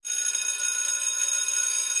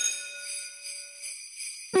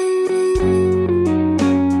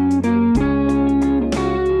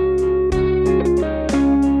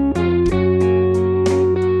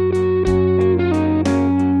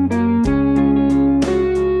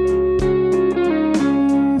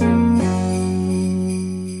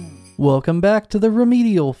Welcome back to the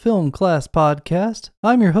Remedial Film Class Podcast.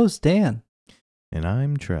 I'm your host, Dan. And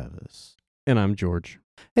I'm Travis. And I'm George.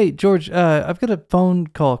 Hey, George, I've got a phone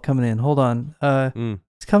call coming in. Hold on.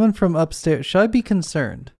 It's coming from upstairs. Should I be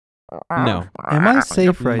concerned? No. Am I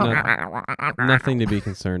safe right now? Nothing to be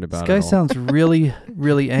concerned about. This guy at all. sounds really,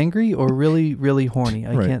 really angry or really, really horny.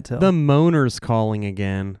 I Right. can't tell. The moaner's calling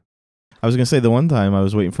again. I was going to say the one time I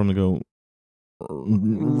was waiting for him to go.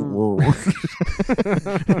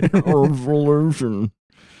 Revolution.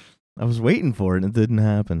 I was waiting for it and it didn't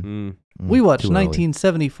happen. We watched Too early.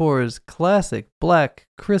 1974's classic Black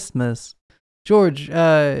Christmas. George,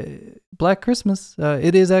 Black Christmas.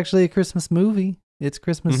 It is actually a Christmas movie. It's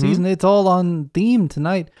Christmas Mhm. season. It's all on theme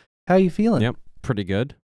tonight. How you feeling? Yep. Pretty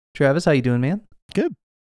good. Travis, how you doing, man? Good.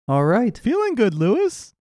 All right. Feeling good,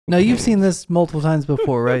 Lewis. Now, you've seen this multiple times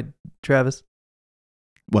before, right, Travis?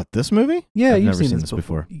 What, this movie? Yeah, I've you've never seen this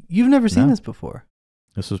before. You've never seen No. this before?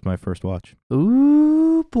 This was my first watch.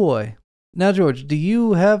 Ooh, boy. Now, George, do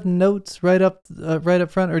you have notes right up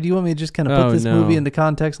front, or do you want me to just kind of put this movie into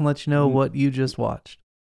context and let you know what you just watched?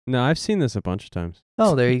 No, I've seen this a bunch of times.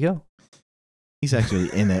 Oh, there you go. He's actually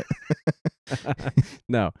in it.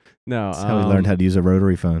 No. That's how he learned how to use a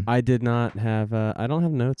rotary phone. I did not have. I don't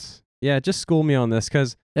have notes. Yeah, just school me on this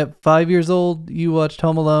because At 5 years old, you watched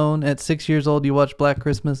Home Alone. At 6 years old, you watched Black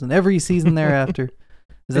Christmas, and every season thereafter.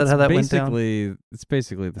 Is that how that went down? It's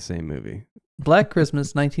basically the same movie. Black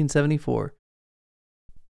Christmas, 1974.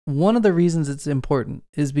 One of the reasons it's important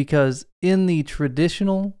is because in the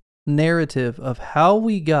traditional narrative of how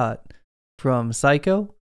we got from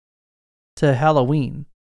Psycho to Halloween,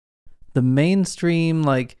 the mainstream,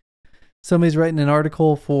 like somebody's writing an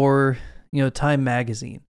article for, Time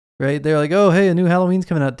Magazine, right? They're like, oh, hey, a new Halloween's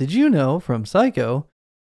coming out. Did you know from Psycho,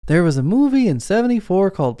 there was a movie in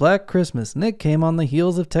 74 called Black Christmas, and it came on the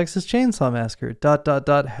heels of Texas Chainsaw Massacre, ...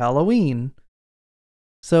 Halloween.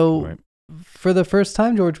 So Right. for the first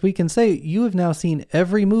time, George, we can say you have now seen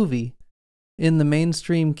every movie in the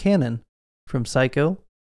mainstream canon from Psycho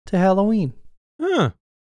to Halloween. Huh.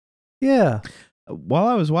 Yeah. While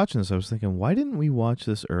I was watching this, I was thinking, why didn't we watch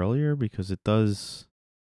this earlier? Because it does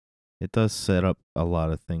set up a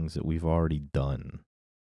lot of things that we've already done,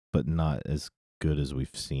 but not as good as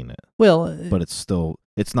we've seen it. Well, But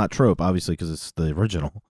it's not trope, obviously, because it's the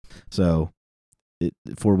original. So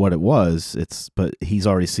for what it was, but he's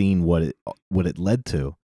already seen what it led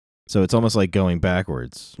to. So it's almost like going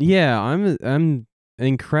backwards. Yeah, I'm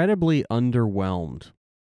incredibly underwhelmed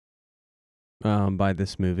by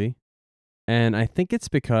this movie. And I think it's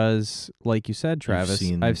because, like you said, Travis,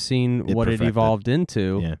 I've seen what perfected. it evolved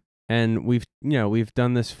into. Yeah. And we've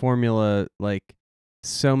done this formula like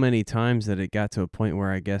so many times that it got to a point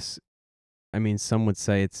where some would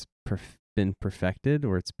say it's been perfected,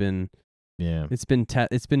 or it's been tested.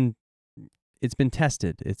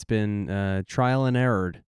 It's been trial and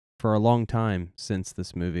errored for a long time since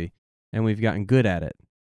this movie, and we've gotten good at it.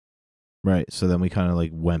 Right. So then we kind of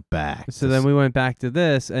like went back. So then we went back to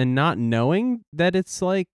this, and not knowing that it's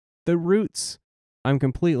like the roots, I'm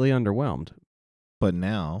completely underwhelmed. But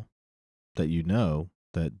now that you know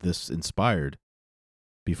that this inspired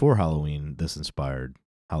before Halloween, this inspired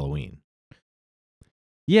Halloween.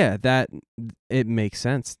 Yeah, that it makes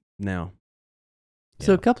sense now.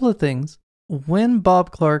 so a couple of things. When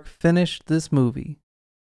Bob Clark finished this movie,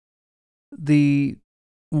 the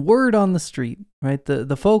word on the street, right,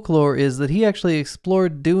 the folklore is that he actually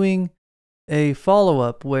explored doing a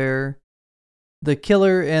follow-up where the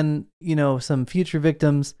killer and, some future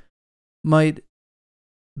victims might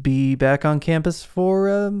be back on campus for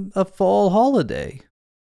a fall holiday.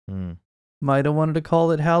 Might have wanted to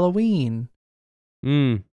call it Halloween.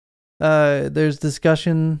 There's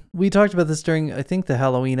discussion. We talked about this during, I think, the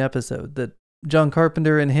Halloween episode, that John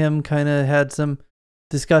Carpenter and him kind of had some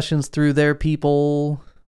discussions through their people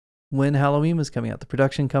when Halloween was coming out. The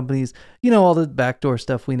production companies, all the backdoor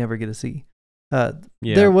stuff we never get to see.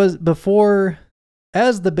 There was, before,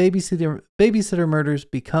 as the babysitter murders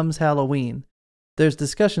becomes Halloween, there's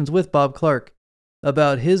discussions with Bob Clark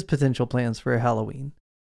about his potential plans for Halloween.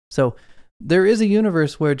 So there is a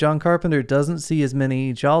universe where John Carpenter doesn't see as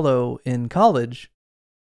many Giallo in college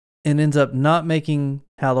and ends up not making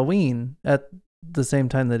Halloween at the same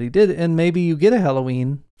time that he did. And maybe you get a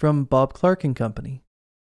Halloween from Bob Clark and Company,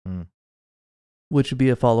 which would be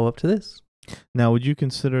a follow-up to this. Now, would you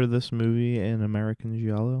consider this movie an American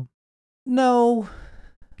Giallo? No.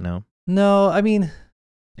 No. I mean,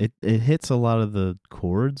 it hits a lot of the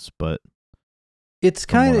chords, but it's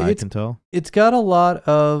kind of, I can tell, it's got a lot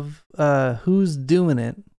of who's doing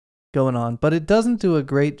it going on, but it doesn't do a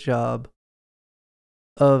great job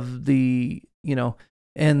of the,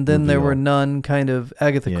 and then there were Reveal. none kind of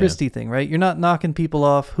Agatha Yeah. Christie thing, right? You're not knocking people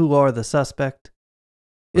off who are the suspect.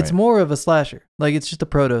 It's Right. more of a slasher. Like, it's just a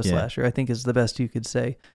proto slasher, I think is the best you could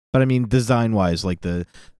say. But I mean, design wise, like the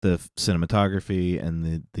cinematography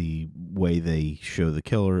and the way they show the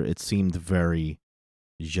killer, it seemed very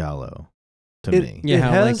giallo to me. Yeah, It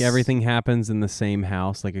how like has- everything happens in the same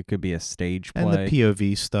house, like it could be a stage play. And the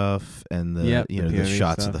POV stuff and the Yep, you the know the POV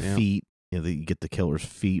shots of stuff, the yeah. feet. You know, you get the killer's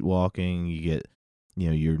feet walking. You get, you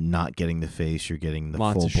know, you're not getting the face. You're getting the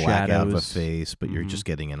Lots full of blackout of a shadows. face, but you're Mhm. just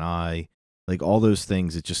getting an eye. Like all those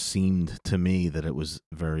things, it just seemed to me that it was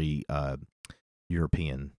very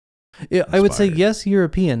European. Yeah, I would say Inspired. yes,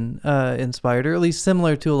 European inspired, or at least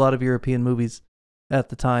similar to a lot of European movies at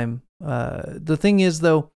the time. The thing is,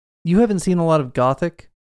 though, you haven't seen a lot of Gothic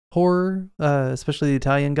horror, especially the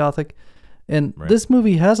Italian Gothic, and Right. this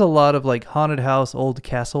movie has a lot of like haunted house, old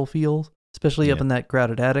castle feels, especially up Yeah. in that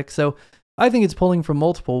crowded attic. So I think it's pulling from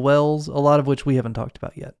multiple wells, a lot of which we haven't talked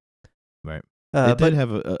about yet. Right. But It did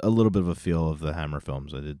have a little bit of a feel of the Hammer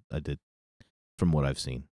films. I did from what I've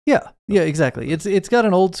seen. yeah, exactly. It's got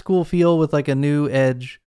an old school feel with like a new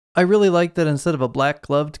edge. I really like that instead of a black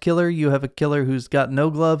gloved killer, you have a killer who's got no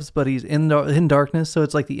gloves, but he's in darkness, so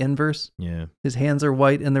it's like the inverse. Yeah. His hands are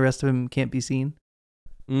white and the rest of him can't be seen.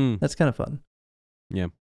 Mm. That's kind of fun. Yeah.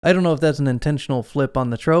 I don't know if that's an intentional flip on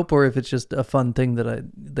the trope or if it's just a fun thing that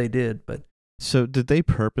they did, but So did they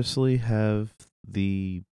purposely have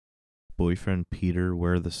the boyfriend Peter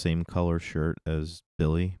wear the same color shirt as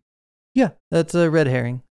Billy? yeah, that's a red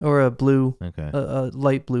herring or a blue, Okay. a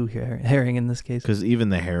light blue herring in this case. Because even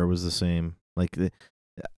the hair was the same. Like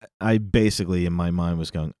I basically in my mind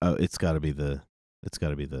was going, oh, it's got to be the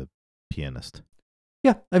pianist.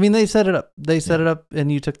 Yeah, I mean they set it up. They set Yeah. it up,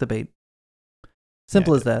 and you took the bait.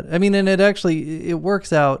 Simple Yeah. as that. I mean, and it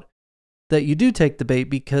works out that you do take the bait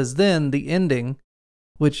because then the ending,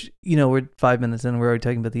 which we're 5 minutes in, we're already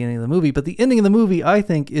talking about the ending of the movie, but the ending of the movie I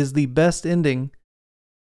think is the best ending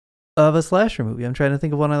of a slasher movie. I'm trying to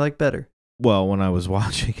think of one I like better. Well, when I was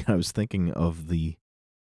watching, I was thinking of the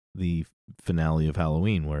finale of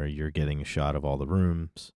Halloween where you're getting a shot of all the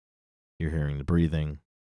rooms, you're hearing the breathing.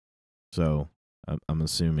 So I'm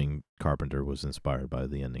assuming Carpenter was inspired by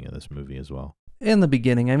the ending of this movie as well. In the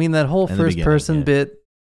beginning, I mean that whole In the first beginning, person yeah. bit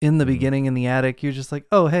in the Mhm. beginning in the attic, you're just like,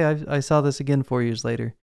 oh hey, I saw this again 4 years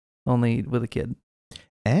later, only with a kid.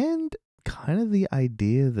 And kind of the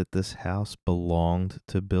idea that this house belonged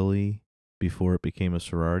to Billy before it became a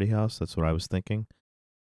sorority house. That's what I was thinking.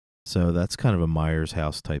 So that's kind of a Myers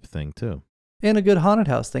house type thing too. And a good haunted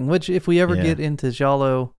house thing, which if we ever Yeah. get into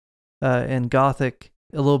giallo and gothic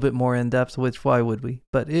a little bit more in depth, which why would we?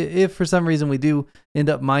 But if for some reason we do end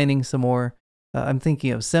up mining some more, I'm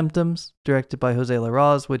thinking of Symptoms, directed by Jose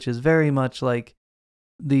Larraz, which is very much like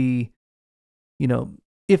the,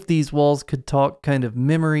 if these walls could talk kind of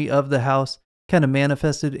memory of the house, kind of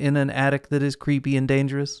manifested in an attic that is creepy and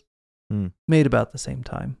dangerous, made about the same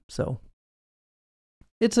time. So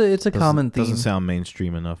it's a common theme. Doesn't sound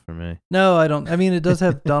mainstream enough for me. No, I don't. I mean, it does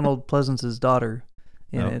have Donald Pleasance's daughter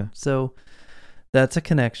in Okay. it, so that's a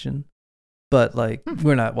connection. But like,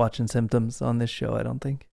 we're not watching Symptoms on this show, I don't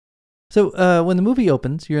think. So when the movie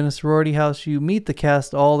opens, you're in a sorority house. You meet the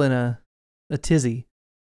cast all in a tizzy.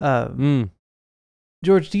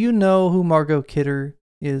 George, do you know who Margot Kidder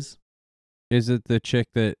is? Is it the chick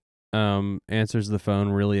that answers the phone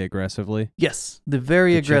really aggressively? Yes, the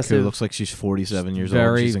very The chick who aggressive. looks like she's 47 years very,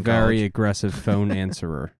 old. She's in very college. aggressive phone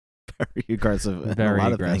answerer. Very aggressive. in Very a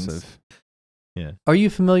lot of things. aggressive. Are you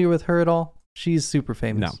familiar with her at all? She's super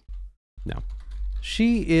famous. No.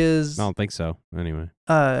 She is I don't think so. Anyway.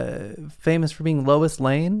 famous for being Lois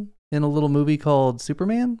Lane in a little movie called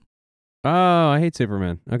Superman. Oh, I hate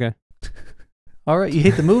Superman. Okay. All right, you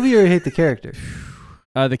hate the movie or you hate the character?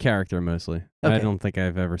 The character mostly. I Okay. don't think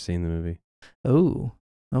I've ever seen the movie. Oh,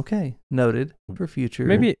 okay, noted for future.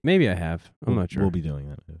 Maybe I have. I'm not sure. We'll be doing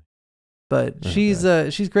that movie. but Okay.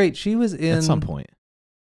 she's great. She was in At some point.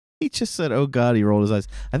 He just said, "Oh God," he rolled his eyes.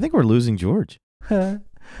 I think we're losing George.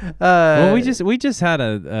 Well, we just had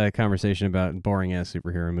a conversation about boring ass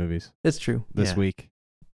superhero movies It's true. this Yeah. week.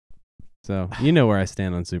 So you know where I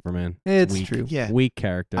stand on Superman. It's weak, true. Yeah. Weak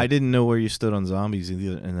character. I didn't know where you stood on zombies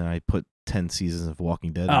either, and then I put 10 seasons of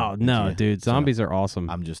Walking Dead. Oh into no, you. dude! So, Zombies are awesome.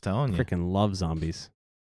 I'm just telling you. Freaking love zombies.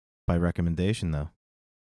 By recommendation, though.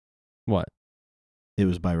 What? It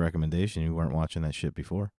was by recommendation. You weren't watching that shit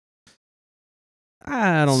before.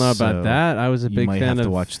 I don't know about So, that. I was a You big might fan have of to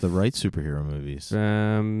watch the right superhero movies.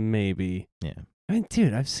 maybe. Yeah. I mean,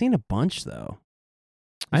 dude, I've seen a bunch though.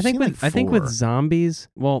 I You've think seen, with like, I think with 4. zombies.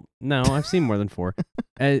 Well, no, I've seen more than 4.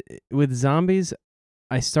 With zombies,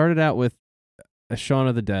 I started out with a Shaun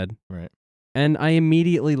of the Dead, Right. and I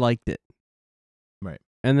immediately liked it. Right.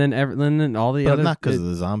 And then all the But other, not because of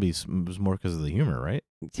the zombies. It was more because of the humor, right?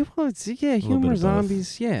 well, it's, bit humor, of both.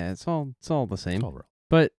 zombies, it's all the same. It's all real.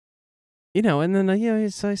 But and then I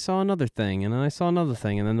saw another thing, and then I saw another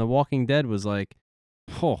thing, and then The Walking Dead was like,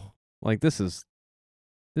 oh, like this is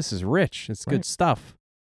rich. It's good Right. stuff.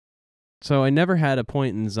 So I never had a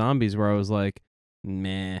point in zombies where I was like,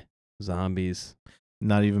 meh, zombies.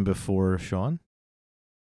 Not even before Shaun?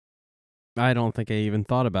 I don't think I even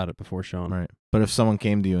thought about it before Shaun. Right. But if someone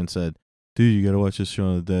came to you and said, dude, you got to watch this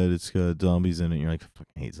Shaun of the Dead. It's got zombies in it. You're like, I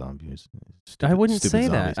fucking hate zombies. I wouldn't say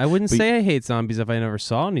zombies. that. I wouldn't But say I hate zombies if I never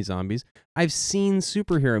saw any zombies. I've seen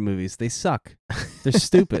superhero movies. They suck. They're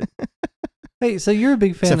stupid. Hey, so you're a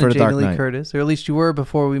big fan Except for of The Jamie Dark Lee Knight. Curtis, or at least you were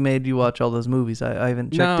before we made you watch all those movies. I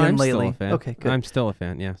haven't checked No, in I'm lately. still a fan. Okay, good. I'm still a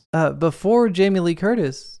fan, yes. Before Jamie Lee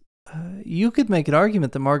Curtis, you could make an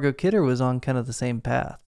argument that Margot Kidder was on kind of the same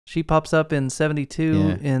path. She pops up in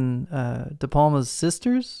 72 in De Palma's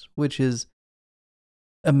Sisters, which is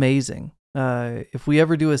amazing. If we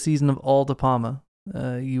ever do a season of all De Palma,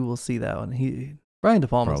 you will see that one. Brian De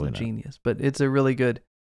Palma's Probably a not. genius, but it's a really good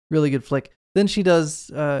flick. Then she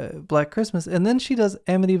does Black Christmas, and then she does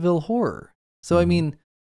Amityville Horror. So I mean,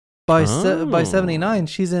 by 79,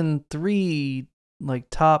 she's in 3 like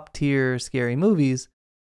top tier scary movies,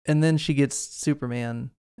 and then she gets Superman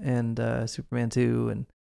and Superman 2, and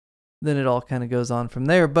then it all kind of goes on from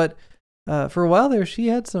there. But for a while there, she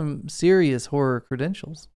had some serious horror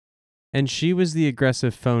credentials. And she was the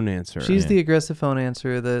aggressive phone answer. She's the aggressive phone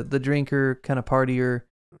answer, the drinker kind of partier,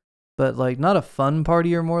 but like not a fun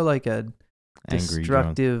partier, more like a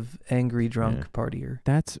destructive, angry drunk partier.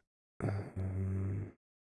 That's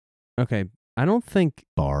okay. I don't think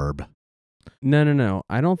Barb. No.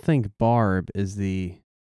 I don't think Barb is the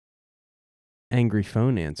angry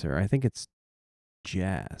phone answer. I think it's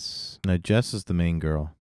Jess. No, Jess is the main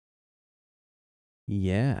girl.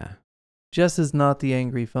 Yeah. Jess is not the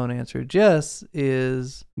angry phone answer. Jess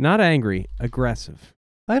is Not angry, aggressive.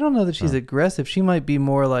 I don't know that she's aggressive. She might be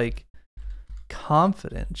more like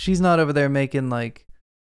confident. She's not over there making like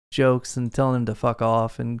jokes and telling him to fuck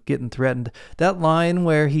off and getting threatened. That line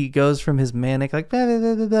where he goes from his manic like blah, blah,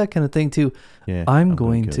 blah, blah, blah, kind of thing to I'm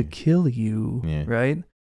going to kill you. Yeah. Right?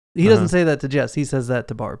 He doesn't say that to Jess. He says that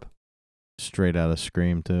to Barb. Straight out of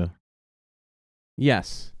Scream too.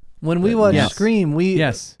 Yes. When we watched Scream,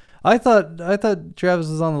 I thought Travis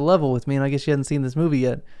was on the level with me, and I guess you hadn't seen this movie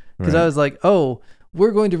yet. Because I was like, oh,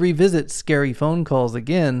 we're going to revisit scary phone calls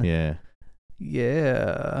again. Yeah.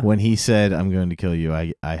 Yeah. When he said, I'm going to kill you,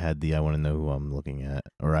 I had I want to know who I'm looking at.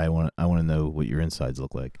 Or I want to know what your insides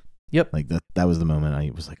look like. Yep. Like that was the moment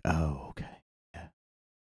I was like, oh, okay. Yeah.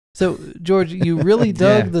 So, George, you really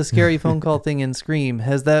dug the scary phone call thing in Scream.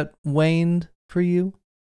 Has that waned for you?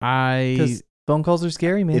 Because phone calls are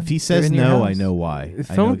scary, man. If he says no, I know why.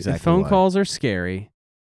 I know exactly phone why. calls are scary.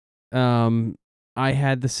 I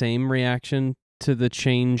had the same reaction to the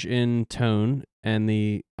change in tone and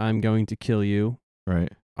the I'm going to kill you.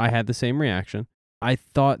 Right. I had the same reaction. I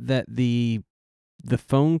thought that the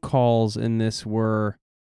phone calls in this were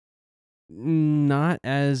not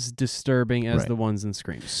as disturbing as the ones in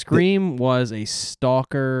Scream. Scream was a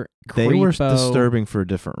stalker, They creepo. were disturbing for a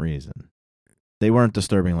different reason. They weren't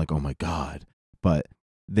disturbing like, oh my God, but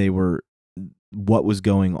they were what was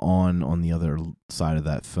going on the other side of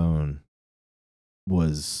that phone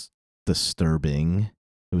was disturbing.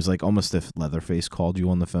 It was like almost if Leatherface called you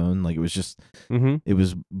on the phone. Like it was just, it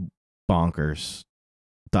was bonkers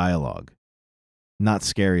dialogue. Not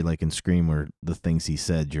scary like in Scream where the things he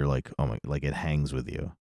said, you're like, oh my, like it hangs with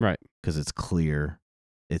you. Right. Because it's clear,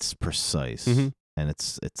 it's precise, and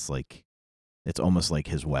it's like, it's almost like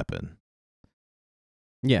his weapon.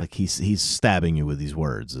 Yeah. Like he's stabbing you with these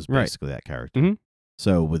words is basically that character. Mm-hmm.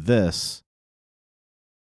 So with this,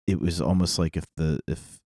 it was almost like if the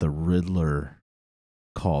Riddler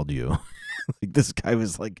called you, like this guy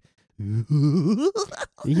was like,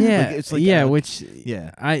 yeah, like, it's like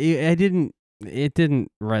it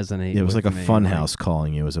didn't resonate. It was like a me, fun house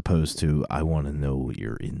calling you as opposed to I want to know what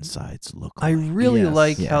your insides look like. I really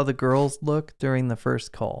like how the girls look during the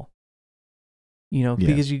first call. You know,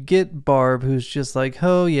 because you get Barb who's just like,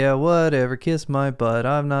 oh yeah, whatever, kiss my butt,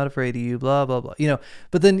 I'm not afraid of you, blah, blah, blah. You know,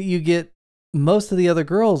 but then you get most of the other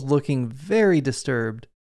girls looking very disturbed.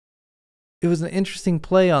 It was an interesting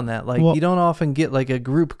play on that. Like, you don't often get like a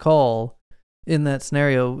group call in that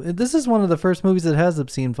scenario. This is one of the first movies that has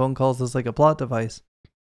obscene phone calls as like a plot device.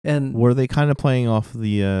 And were they kind of playing off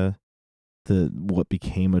the what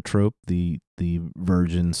became a trope, the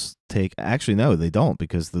virgins take? Actually, no, they don't,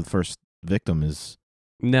 because the first victim is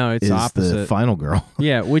No, it's is opposite. the final girl.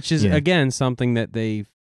 Yeah, which is Yeah. again something that they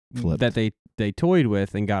Flipped. that they toyed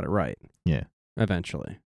with and got it right. Yeah.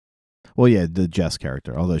 Eventually. Well, yeah, the Jess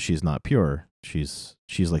character, although she's not pure, she's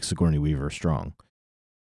like Sigourney Weaver strong.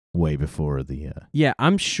 Way before the. Yeah,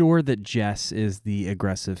 I'm sure that Jess is the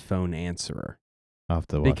aggressive phone answerer I'll have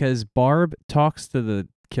to watch. because Barb talks to the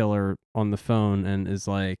killer on the phone and is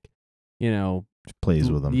like,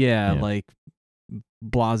 plays with them. Yeah, like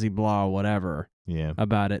blasey blah whatever Yeah.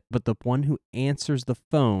 about it. But the one who answers the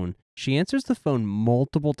phone, she answers the phone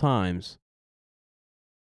multiple times,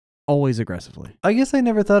 always aggressively. I guess I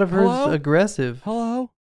never thought of her Hello? as aggressive.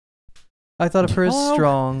 Hello? I thought of her as Hello?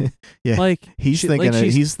 strong. Yeah. Like He's she- thinking. like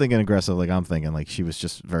she's- He's thinking aggressive. Like I'm thinking. Like she was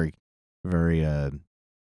just very, very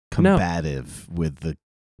combative with the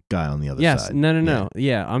guy on the other Yes, side. no.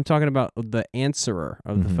 Yeah, I'm talking about the answerer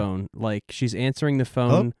of the Mhm. phone. Like she's answering the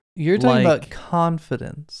phone. You're talking Like- about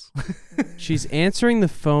confidence. She's answering the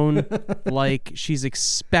phone like she's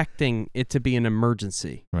expecting it to be an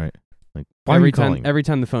emergency. Right. Like why are you calling? Every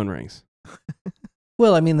time the phone rings.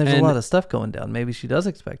 Well, I mean, there's a And- lot of stuff going down. Maybe she does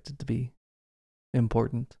expect it to be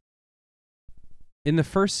important. In the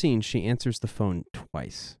first scene, she answers the phone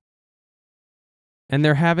twice. And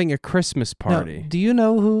they're having a Christmas party. Now, do you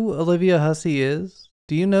know who Olivia Hussey is?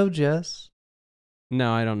 Do you know Jess?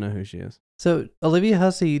 No, I don't know who she is. So Olivia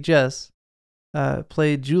Hussey, Jess,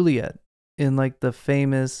 played Juliet in like the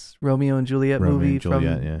famous Romeo and Juliet Romeo movie and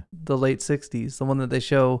Juliet, from yeah. the late 60s, the one that they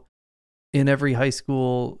show in every high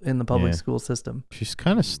school in the public Yeah. school system. She's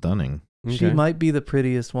kind of stunning. She Okay. might be the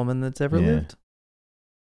prettiest woman that's ever Yeah. lived.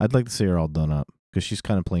 I'd like to see her all done up because she's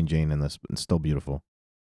kind of plain Jane in this, and still beautiful.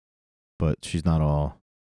 But she's not all.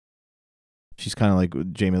 She's kind of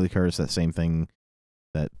like Jamie Lee Curtis. That same thing,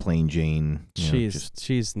 that plain Jane.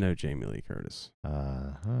 She's no Jamie Lee Curtis.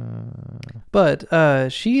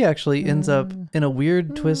 But she actually ends up in a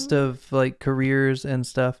weird twist of like careers and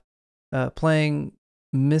stuff, playing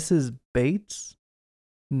Mrs. Bates,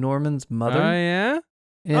 Norman's mother, Oh yeah?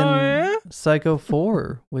 in Oh, yeah? Psycho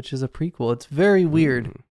 4, which is a prequel. It's very weird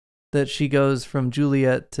Mm. that she goes from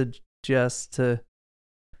Juliet to Jess to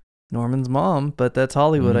Norman's mom, but that's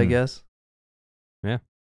Hollywood, I Mm. guess. Yeah.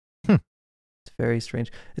 It's very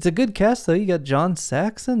strange. It's a good cast, though. You got John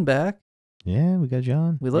Saxon back. Yeah, we got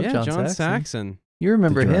John. We love Yeah, John, Saxon. Saxon. You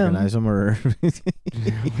remember Did you him. recognize him, or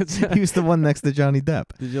What's that? he was the one next to Johnny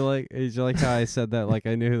Depp? Did you like how I said that like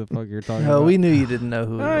I knew who the fuck you were talking No, about? we knew you didn't know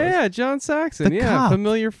who he Oh was. yeah, John Saxon. The yeah, cop.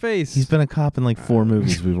 familiar face. He's been a cop in like 4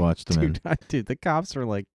 movies we've watched him in. Dude, the cops are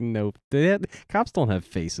like nope. Cops don't have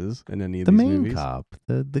faces in any of The these main movies. cop,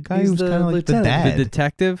 the guy He's who's the kind of like the lieutenant. dad, The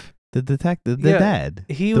detective. the detective, the Yeah, dad.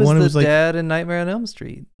 He The was one who the was like- dad in Nightmare on Elm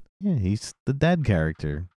Street. Yeah, he's the dad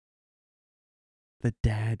character. The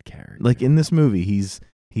dad character. Like in this movie, he's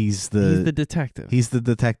he's the detective. he's the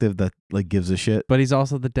detective that like gives a shit. but he's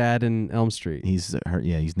also the dad in Elm Street. He's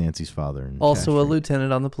he's Nancy's father. In Also a Cash Street.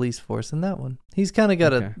 lieutenant on the police force in that one. He's kind of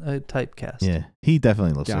got Okay. a typecast. Yeah, he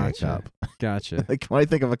definitely looks Gotcha. like a cop. Gotcha. Like when I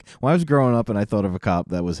think of when I was growing up and I thought of a cop,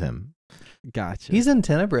 that was him. Gotcha. He's in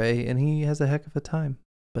Tenebrae, and he has a heck of a time.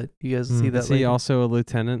 But you guys see Mm. that Is he later. also a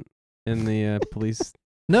lieutenant in the police?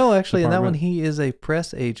 No, actually, in that one, department? he is a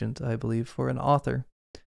press agent, I believe, for an author.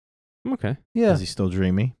 Okay. Yeah. Is he still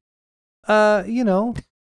dreamy? You know,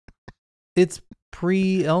 it's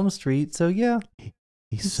pre Elm Street, so yeah,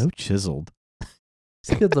 He's so chiseled.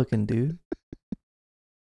 he's a good looking dude.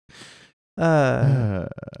 Can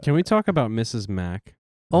we talk about Mrs. Mack?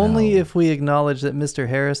 Only No. if we acknowledge that Mr.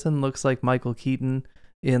 Harrison looks like Michael Keaton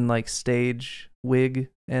in like stage wig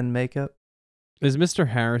and makeup. Is Mr.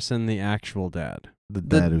 Harrison the actual dad the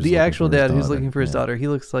dad who's The looking actual for his dad who's daughter. looking for his Yeah. daughter. He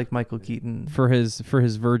looks like Michael Keaton. for his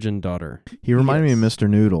virgin daughter? He reminded me of Yes. Mr.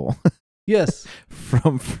 Noodle Yes.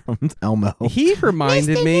 from Elmo. He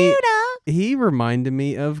reminded me. He reminded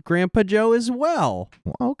me of Grandpa Joe as well.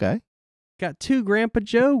 Well, okay. Got 2 Grandpa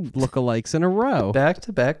Joe lookalikes in a row. Back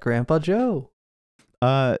to back Grandpa Joe.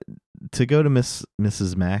 To go to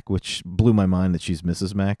Mrs. Mack, which blew my mind that she's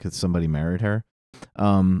Mrs. Mack because somebody married her.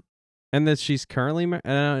 And that she's currently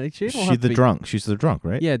married. She's She's the drunk. She's the drunk,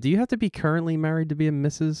 right? Yeah. Do you have to be currently married to be a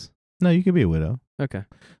Mrs.? No, you could be a widow. Okay.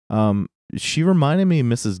 She reminded me of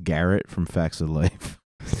Mrs. Garrett from Facts of Life.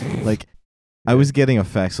 Like, I was getting a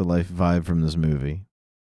Facts of Life vibe from this movie.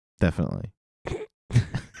 Definitely.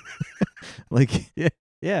 Like, Yeah.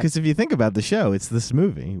 because if you think about the show, it's this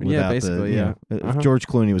movie. Without basically, the, yeah. If George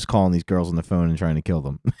Clooney was calling these girls on the phone and trying to kill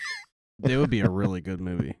them. It would be a really good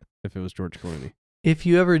movie if it was George Clooney. If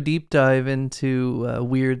you ever deep dive into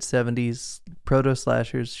weird 70s proto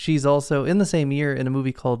slashers, she's also in the same year in a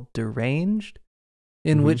movie called Deranged,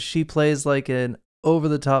 in Mhm. which she plays like an over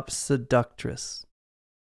the top seductress.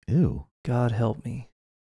 Ew. God help me.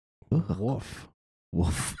 Ugh. Woof.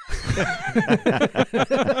 Woof.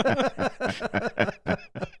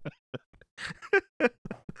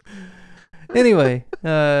 Anyway,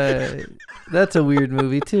 that's a weird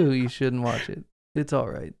movie too. You shouldn't watch it. It's all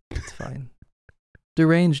right. It's fine.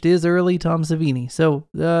 Deranged is early Tom Savini. So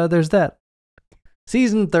there's that.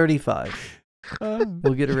 Season 35.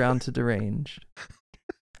 We'll get around to Deranged.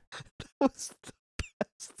 That was the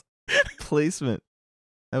best placement.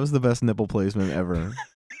 That was the best nipple placement ever.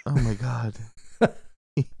 Oh my god.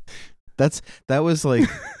 That was like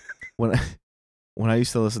when I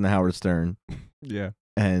used to listen to Howard Stern. Yeah.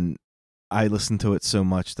 And I listened to it so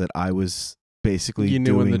much that I was basically You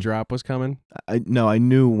knew when the drop was coming? I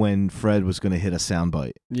knew when Fred was going to hit a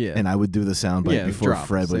soundbite. Yeah. And I would do the soundbite before drop,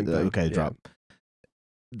 Fred would same thing. Yeah. drop.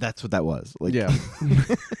 That's what that was. Like, Yeah.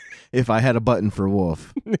 if I had a button for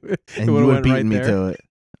Wolf and you would beat me to it.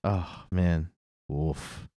 Oh man.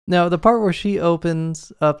 Wolf. Now, the part where she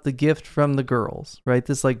opens up the gift from the girls, right?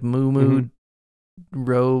 This like moo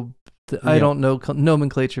robe. I don't know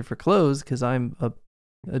nomenclature for clothes because I'm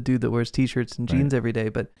a dude that wears t-shirts and jeans every day,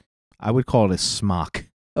 but I would call it a smock.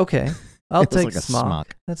 Okay. I'll take like a smock.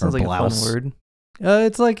 smock. That sounds Or like blouse. a fun word.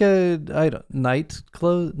 It's like a night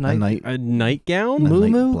clothes. A night. A nightgown?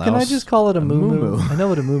 Moo-moo? Can I blouse. just call it a moo-moo? moo-moo. I know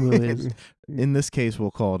what a moo-moo is. In this case,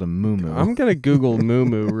 we'll call it a moo-moo. I'm going to Google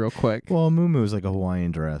moo real quick. Well, a moo-moo is like a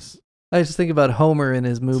Hawaiian dress. I just think about Homer and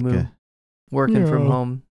his moo-moo okay. working from Yeah.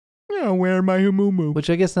 home, Yeah, wear my moo-moo. which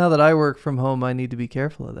I guess now that I work from home, I need to be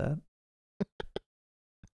careful of that.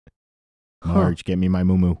 Marge, get me my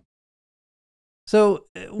moo-moo. So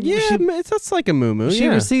Yeah, that's like a moo she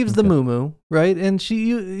yeah. receives the Okay. moo-moo, right? And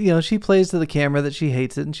she plays to the camera that she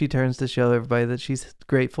hates it, and she turns to show everybody that she's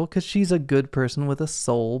grateful because she's a good person with a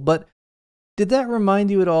soul. But did that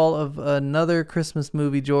remind you at all of another Christmas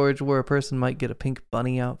movie, George, where a person might get a pink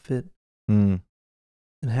bunny outfit Mm.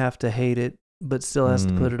 and have to hate it, but still has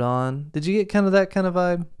to put it on? Did you get kind of that kind of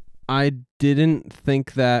vibe? I didn't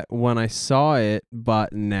think that when I saw it,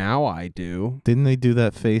 but now I do. Didn't they do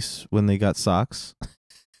that face when they got socks?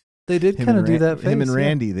 They did kind of do that face. Him and yeah.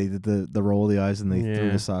 Randy, they did the roll of the eyes and they threw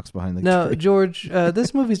Yeah. the socks behind the Now, tree. George,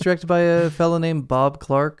 this movie's directed by a fellow named Bob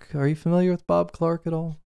Clark. Are you familiar with Bob Clark at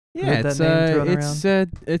all? Yeah, Heard it's that name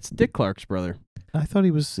thrown it's Dick Clark's brother. I thought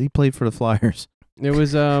he played for the Flyers. It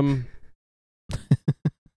was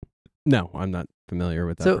No, I'm not familiar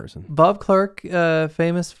with that So person. Bob Clark,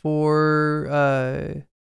 famous for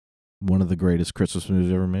One of the greatest Christmas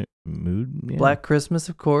movies ever made. Yeah. Black Christmas,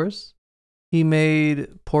 of course. He made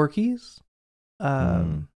Porky's,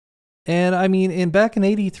 and I mean, back in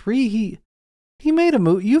 '83, he made a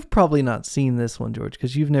movie. You've probably not seen this one, George,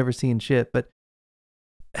 because you've never seen shit. But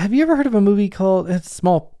have you ever heard of a movie called? It's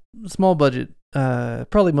small budget,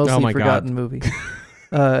 probably mostly my forgotten God. movie.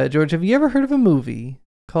 George, have you ever heard of a movie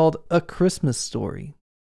called A Christmas Story?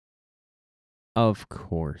 Of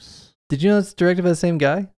course. Did you know it's directed by the same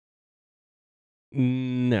guy?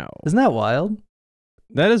 No. Isn't that wild?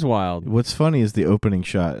 That is wild. What's funny is the opening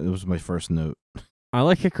shot. It was my first note. I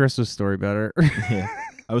like A Christmas Story better. Yeah.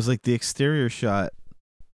 I was like, the exterior shot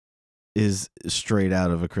is straight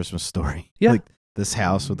out of A Christmas Story. Yeah. Like this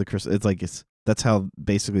house with the Christmas. It's like that's how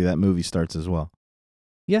basically that movie starts as well.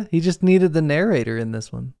 Yeah, he just needed the narrator in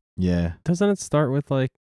this one. Yeah. Doesn't it start with A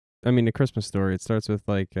Christmas Story? It starts with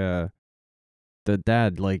the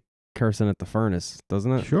dad cursing at the furnace,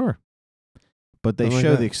 doesn't it? Sure. But they Something like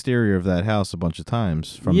show that. the exterior of that house a bunch of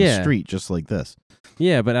times from the Yeah. street, just like this.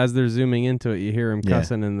 Yeah, but as they're zooming into it, you hear him Yeah.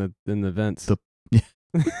 cussing in the vents. The-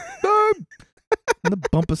 And the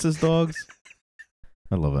Bumpus's dogs.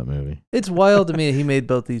 I love that movie. It's wild to me that he made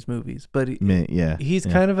both these movies, but Yeah. he's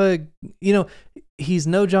yeah. kind of he's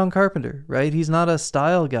no John Carpenter, right? He's not a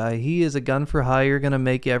style guy. He is a gun for hire, going to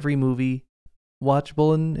make every movie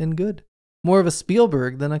watchable and good. More of a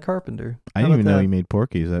Spielberg than a Carpenter. I How didn't even about know that? he made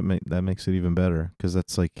Porky's. That makes it even better because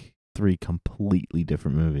that's like 3 completely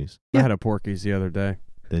different movies. I had a Porky's the other day.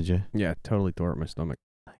 Did you? Yeah, totally tore up my stomach.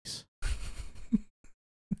 Nice.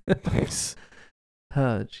 Nice.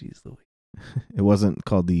 Oh, jeez Louise. It wasn't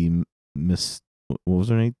called the Miss. What was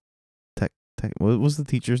her name? Tech. What was the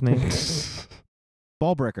teacher's name?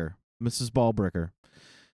 Ballbreaker. Mrs. Ballbreaker.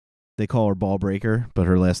 They call her Ballbreaker, but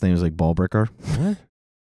her last name is like Ballbreaker. What?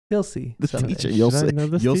 You'll see. The someday. teacher. You'll Should I see. know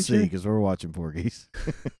this You'll teacher? see because we're watching Porky's.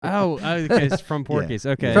 Oh, okay, it's from Porky's.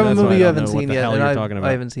 Okay, From a that's why movie I you don't haven't know what seen the yet, hell and you're talking I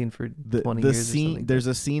about. haven't seen for 20 The years or scene. something. There's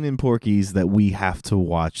a scene in Porky's that we have to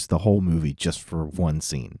watch the whole movie just for one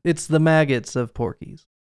scene. It's the maggots of Porky's.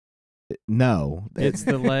 No, It's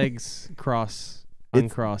the legs uncross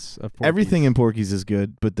of Porky's. everything in Porky's is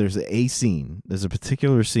good, but there's a scene. There's a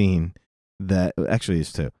particular scene that actually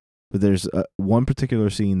is two. But there's one particular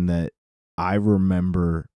scene that I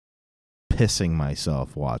remember pissing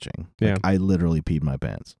myself watching. Like, Yeah. I literally peed my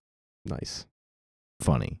pants. Nice.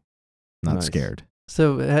 Funny. Not Nice. scared.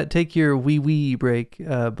 So take your wee break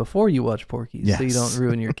before you watch Porky's, so you Yes. don't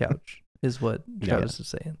ruin your couch. Is what Yeah. Travis is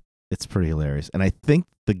saying. It's pretty hilarious. And I think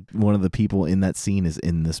one of the people in that scene is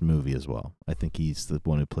in this movie as well. I think he's the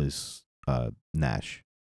one who plays Nash.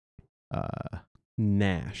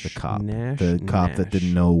 Nash. The cop. Nash. The cop that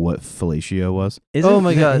didn't know what fellatio was. Isn't, Oh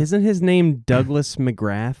my God. Isn't his name Douglas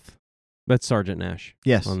McGrath? That's Sergeant Nash.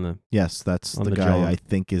 Yes. On the Yes, that's on the the guy jaw. I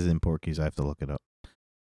think is in Porky's. I have to look it up.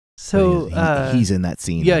 So But he's in that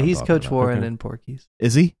scene. yeah, that I'm he's talking Coach about. Warren Okay. in Porky's.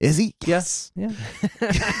 Is he? Is he? Yes. Yeah.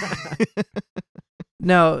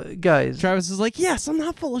 Now, guys, Travis is like, yes, I'm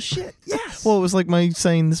not full of shit. Yes. Well, it was like my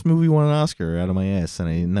saying this movie won an Oscar out of my ass, and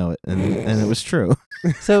I didn't know it, and it was true.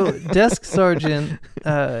 so Desk Sergeant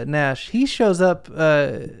Nash, he shows up.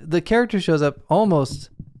 The character shows up almost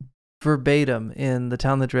verbatim in The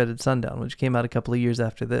Town That Dreaded Sundown, which came out a couple of years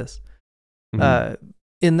after this. Mhm.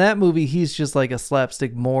 In that movie, he's just like a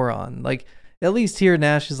slapstick moron. Like, at least here,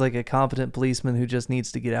 Nash is like a competent policeman who just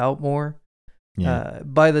needs to get out more. Yeah.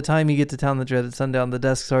 By the time you get to Town That Dreaded Sundown, the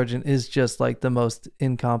desk sergeant is just like the most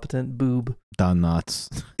incompetent boob. Don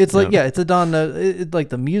Knotts. It's like, yeah, it's a Don. Like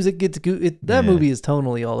the music gets that Yeah. movie is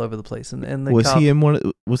tonally all over the place. And the Was cop, he in one?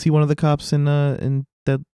 Was he one of the cops in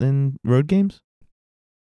Road Games?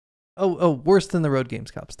 Oh, worse than the Road Games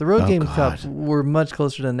cops. The Road Oh, Games God. cops were much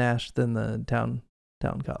closer to Nash than the town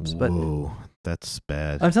cops. But Whoa, that's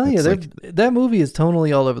bad. I'm telling you, That's that movie is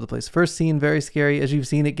tonally all over the place. First scene, very scary. As you've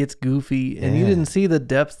seen, it gets goofy, and you Yeah. didn't see the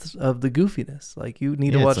depth of the goofiness. Like, you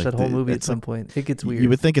need to Yeah, watch it's that like whole the- movie at it's some like- point. It gets weird. You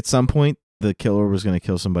would think at some point the killer was going to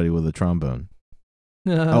kill somebody with a trombone.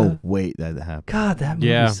 Oh wait, that happened. God, that movie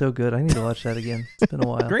Yeah. is so good. I need to watch that again. It's been a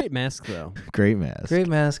while. Great mask, though. Great mask. Great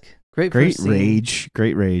mask. Great Great first scene. rage.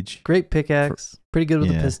 Great rage. Great pickaxe. Pretty good with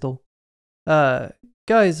a Yeah. pistol.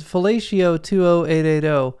 Guys, Fellatio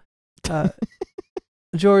 20880.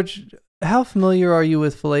 George, how familiar are you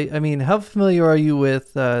with how familiar are you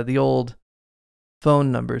with the old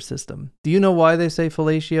phone number system? Do you know why they say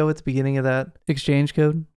fellatio at the beginning of that exchange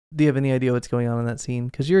code? Do you have any idea what's going on in that scene?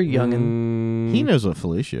 Because you're young and He knows what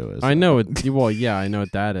fellatio is. I know it. Well, yeah, I know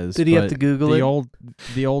what that is. did he have but to Google the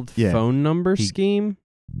it? the old Yeah. phone number He- scheme?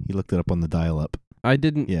 He looked it up on the dial-up. I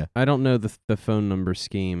didn't. Yeah. I don't know the phone number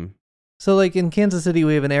scheme. So, like in Kansas City,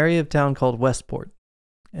 we have an area of town called Westport.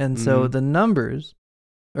 And so Mhm. the numbers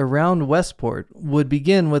around Westport would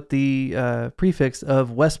begin with the prefix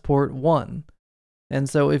of Westport 1. And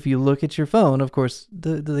so if you look at your phone, of course,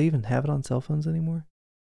 do they even have it on cell phones anymore?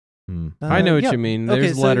 I know what yeah. you mean. Okay,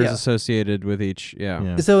 There's so, letters yeah. associated with each. Yeah.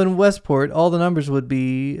 Yeah. So in Westport, all the numbers would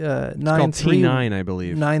be It's called T9, I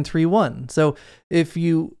believe. 931. So if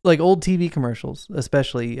you like old TV commercials,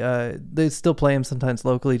 especially, they still play them sometimes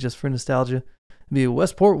locally just for nostalgia. It'd be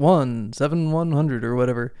Westport 1 7100 or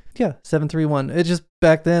whatever. Yeah, 731. It just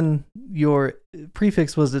back then your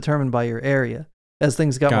prefix was determined by your area. As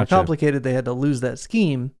things got more Gotcha. complicated, they had to lose that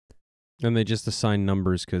scheme. And they just assigned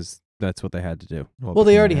numbers because that's what they had to do. Well,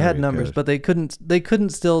 they already had numbers, but they couldn't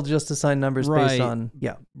still just assign numbers based Right. on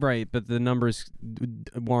Right, but the numbers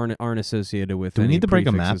aren't associated with. Do we any need to break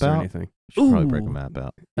a map prefixes or out? anything. Should probably break a Ooh. map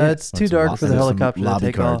out. it's too Want some dark lo- for the some helicopter to lobby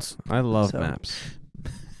take cards. off. I love So- maps.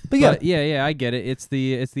 But yeah, But yeah, I get it. It's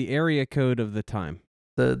the area code of the time.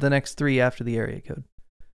 the next three after the area code.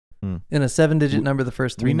 Hmm. In a 7-digit We- number, the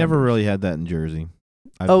first three. We never numbers. really had that in Jersey.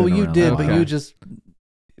 I've Oh, been you around did, a but while. you just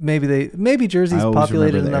maybe Jersey's I always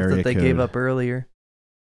populated remember the enough that area they gave code. up earlier.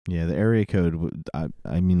 Yeah, the area code.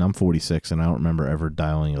 I mean, I'm 46, and I don't remember ever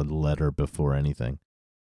dialing a letter before anything.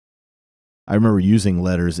 I remember using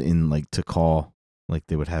letters in to call. Like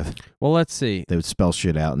they would Let's see. they would spell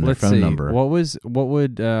shit out in their Let's phone see. number.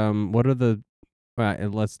 What are the?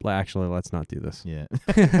 Let's not do this. Yeah.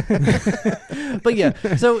 But yeah,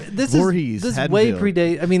 so this Voorhees, is way Haddonfield.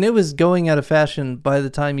 predate. I mean, it was going out of fashion by the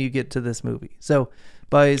time you get to this movie. So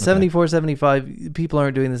by 74, 75, people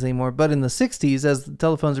aren't doing this anymore. But in the 60s, as the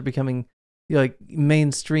telephones are becoming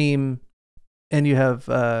mainstream, and you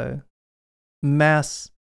have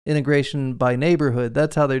mass integration by neighborhood,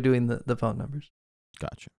 that's how they're doing the phone numbers.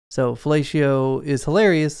 Gotcha. So fellatio is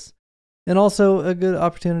hilarious, and also a good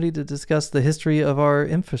opportunity to discuss the history of our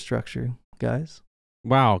infrastructure, guys.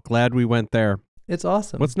 Wow, glad we went there. It's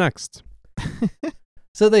awesome. What's next?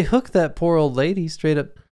 So they hook that poor old lady straight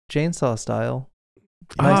up chainsaw style.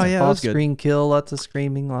 Nice yeah, that was good. off-screen kill, lots of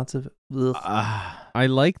screaming, lots of. Ugh. I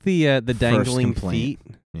like the dangling complaint.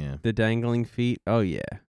 feet. Yeah. The dangling feet. Oh yeah.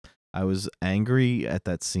 I was angry at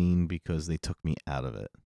that scene because they took me out of it.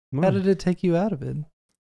 How did it take you out of it?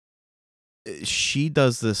 She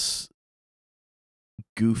does this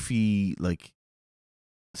goofy like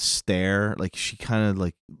stare, like she kind of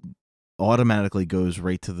like automatically goes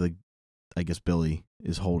right to the, I guess Billy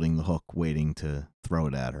is holding the hook waiting to throw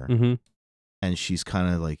it at her. Mm-hmm. And she's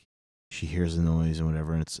kind of like, she hears the noise and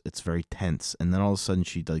whatever, and it's very tense. And then all of a sudden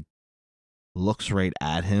she like looks right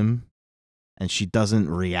at him and she doesn't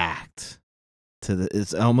react to the,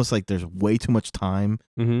 it's almost like there's way too much time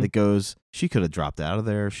that goes. She could have dropped out of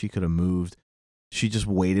there. She could have moved. She just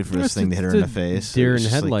waited for this thing to hit her in the face. Deer in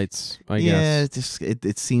headlights, I guess. Yeah,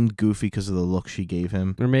 it seemed goofy because of the look she gave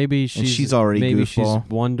him. Or maybe she's already maybe goofball.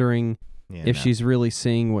 she's wondering if she's really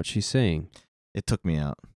seeing what she's saying. It took me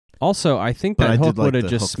out. Also, I think that hook would have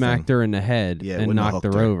just smacked her in the head and knocked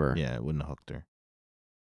her over. Yeah, it wouldn't have hooked her.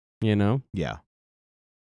 You know? Yeah.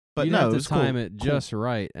 But you no, have it to was time cool. it just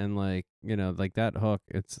right, and like like that hook,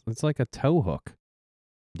 it's like a tow hook.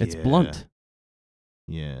 It's blunt.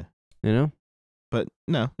 Yeah. You know? But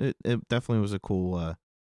no, it definitely was a cool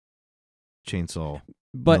chainsaw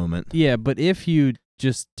moment. Yeah, but if you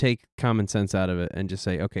just take common sense out of it and just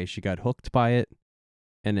say, okay, she got hooked by it,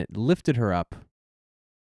 and it lifted her up,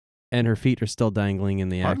 and her feet are still dangling in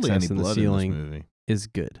the Hardly access any in the blood ceiling, in this movie. is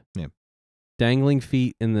good. Yeah. Dangling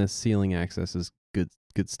feet in the ceiling access is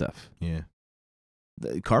good stuff. Yeah.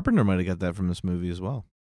 Carpenter might have got that from this movie as well.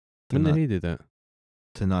 When did he do that?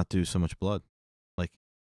 To not do so much blood. Like,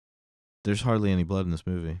 there's hardly any blood in this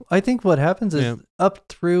movie. I think what happens is up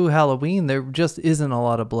through Halloween, there just isn't a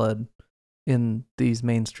lot of blood in these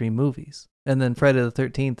mainstream movies. And then Friday the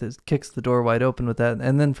 13th kicks the door wide open with that.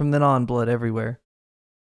 And then from then on, blood everywhere.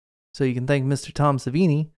 So you can thank Mr. Tom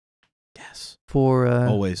Savini. Yes. For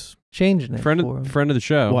always changing it. Friend of the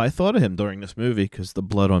show. Well, I thought of him during this movie because the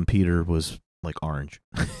blood on Peter was like orange.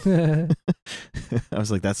 I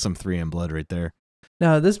was like, that's some 3M blood right there.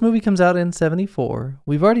 Now, this movie comes out in 74.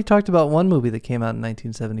 We've already talked about one movie that came out in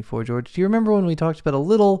 1974, George. Do you remember when we talked about a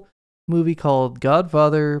little movie called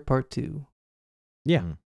Godfather Part 2? Yeah.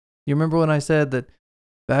 You remember when I said that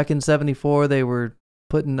back in 74, they were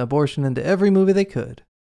putting abortion into every movie they could?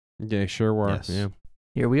 Yeah, sure were. Yes. Yeah.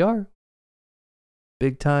 Here we are.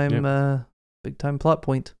 Big time plot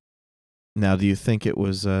point. Now, do you think it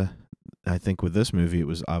was, I think with this movie, it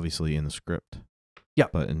was obviously in the script. Yeah.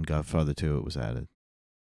 But in Godfather 2, it was added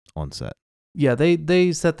on set. Yeah,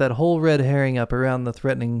 they set that whole red herring up around the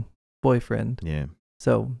threatening boyfriend. Yeah.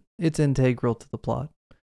 So it's integral to the plot.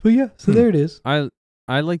 But yeah, so there it is. I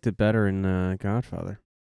liked it better in Godfather.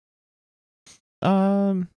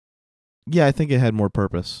 Yeah, I think it had more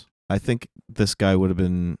purpose. I think this guy would have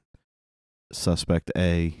been suspect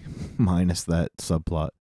A minus that subplot.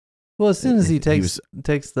 Well, as soon as he takes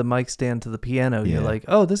the mic stand to the piano, you're like,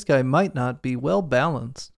 oh, this guy might not be well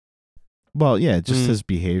balanced. Well, yeah, just his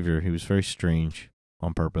behavior. He was very strange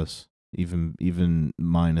on purpose. Even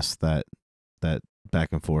minus that back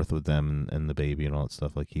and forth with them and the baby and all that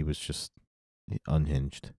stuff. Like, he was just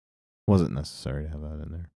unhinged. Wasn't necessary to have that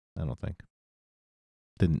in there, I don't think.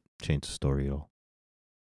 Didn't change the story at all.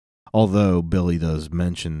 Although Billy does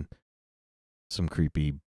mention some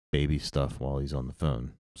creepy baby stuff while he's on the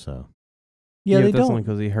phone. So yeah, they that's don't, only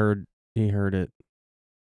because he heard it.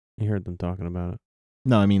 He heard them talking about it.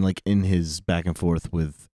 No, I mean, like, in his back and forth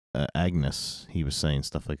with Agnes, he was saying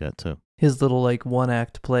stuff like that too. His little like one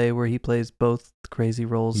act play where he plays both crazy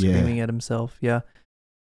roles, screaming at himself. Yeah.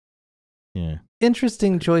 Yeah.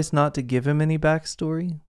 Interesting choice not to give him any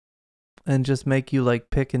backstory and just make you like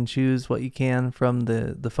pick and choose what you can from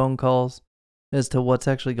the phone calls as to what's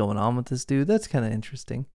actually going on with this dude. That's kind of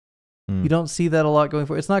interesting. You don't see that a lot going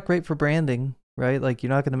forward. It's not great for branding, right? Like, you're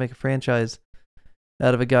not going to make a franchise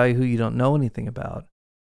out of a guy who you don't know anything about.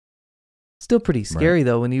 Still pretty scary,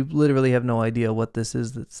 though, when you literally have no idea what this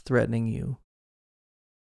is that's threatening you.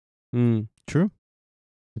 True.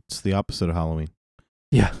 It's the opposite of Halloween.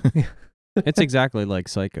 Yeah. It's exactly like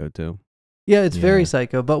Psycho, too. Yeah, it's very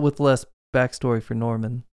Psycho, but with less backstory for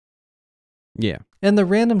Norman. Yeah. And the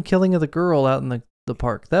random killing of the girl out in the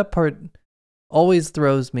park. That part always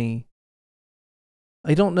throws me.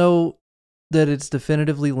 I don't know that it's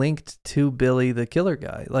definitively linked to Billy the killer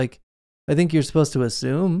guy. Like, I think you're supposed to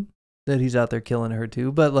assume that he's out there killing her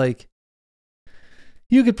too, but like,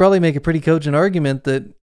 you could probably make a pretty cogent argument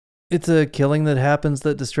that it's a killing that happens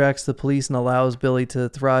that distracts the police and allows Billy to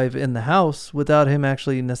thrive in the house without him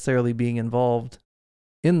actually necessarily being involved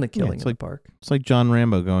in the killing in the park. It's like John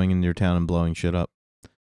Rambo going into your town and blowing shit up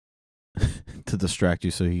to distract you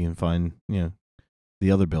so he can find, the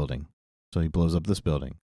other building. So he blows up this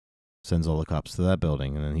building, sends all the cops to that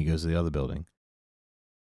building, and then he goes to the other building.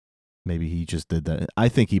 Maybe he just did that. I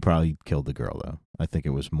think he probably killed the girl, though. I think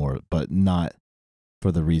it was more, but not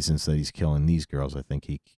for the reasons that he's killing these girls. I think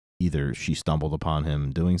she stumbled upon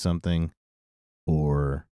him doing something,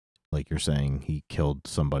 or like you're saying, he killed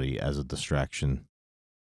somebody as a distraction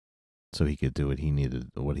so he could do what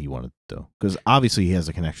he wanted to do. Because obviously he has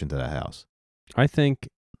a connection to that house. I think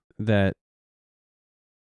that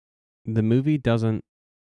the movie doesn't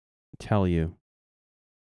tell you.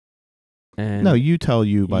 And no, you tell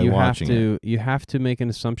you by watching it. You have to make an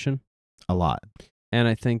assumption. A lot. And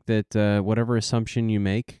I think that whatever assumption you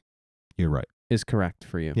make, you're right, is correct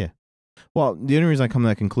for you. Yeah. Well, the only reason I come to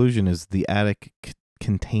that conclusion is the attic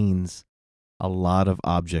contains a lot of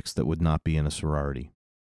objects that would not be in a sorority.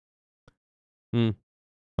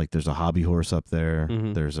 Like there's a hobby horse up there.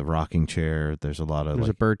 Mm-hmm. There's a rocking chair. There's a lot of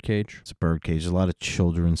a bird cage. It's a bird cage. There's a lot of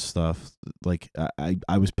children's stuff. Like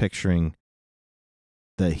I was picturing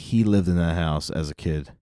that he lived in that house as a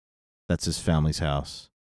kid. That's his family's house.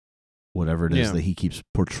 Whatever it is that he keeps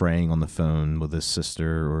portraying on the phone with his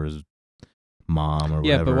sister or his mom or whatever.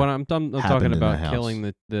 Yeah, but what I'm talking about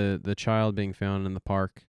killing the child being found in the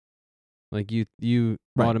park. Like you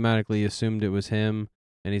right. automatically assumed it was him,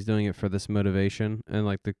 and he's doing it for this motivation, and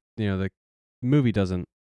like the movie doesn't.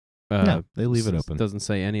 No, they leave it open. Doesn't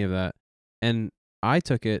say any of that, and I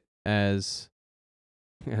took it as,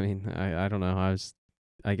 I mean, I don't know.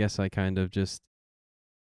 I guess I kind of just,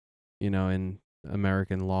 in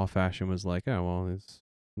American law fashion was like, oh well, it's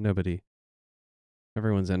nobody.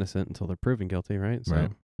 Everyone's innocent until they're proven guilty, right? So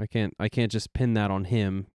right. I can't just pin that on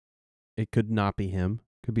him. It could not be him.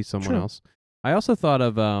 Could be someone else. I also thought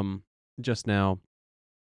of just now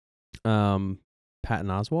Patton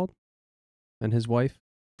Oswalt and his wife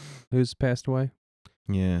who's passed away.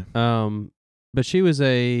 Yeah. But she was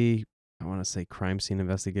I want to say crime scene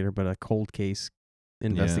investigator, but a cold case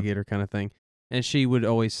investigator kind of thing. And she would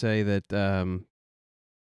always say that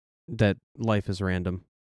that life is random.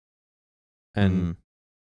 And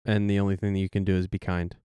the only thing that you can do is be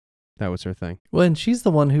kind. That was her thing. Well, and she's the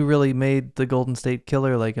one who really made the Golden State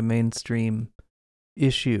Killer like a mainstream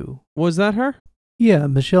issue. Was that her? Yeah,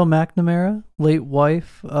 Michelle McNamara, late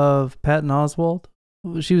wife of Patton Oswalt.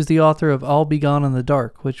 She was the author of I'll Be Gone in the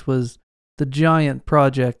Dark, which was the giant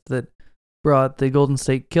project that brought the Golden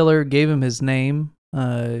State Killer, gave him his name,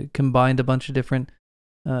 combined a bunch of different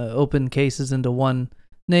open cases into one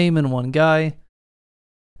name and one guy,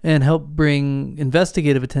 and helped bring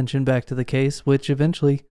investigative attention back to the case, which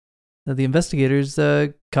eventually the investigators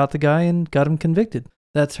caught the guy and got him convicted.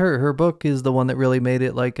 That's her. Her book is the one that really made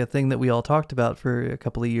it like a thing that we all talked about for a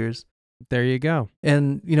couple of years. There you go.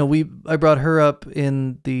 And I brought her up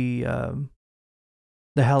in the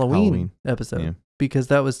Halloween episode because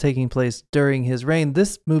that was taking place during his reign.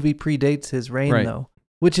 This movie predates his reign though,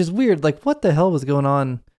 which is weird. Like what the hell was going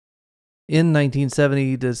on in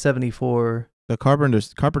 1970 to 74? The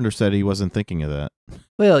Carpenter said he wasn't thinking of that.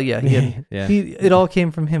 Well, yeah, it all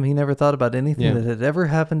came from him. He never thought about anything that had ever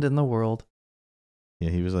happened in the world. Yeah,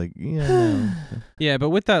 he was like, no. Yeah, but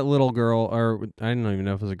with that little girl, or I don't even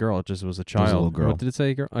know if it was a girl, it just was a child. It was a little girl. What did it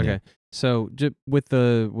say, girl? Okay, so with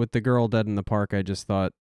the girl dead in the park, I just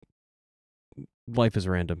thought life is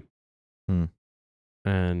random,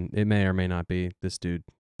 and it may or may not be this dude.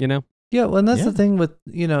 Yeah, well, and that's the thing with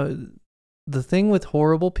the thing with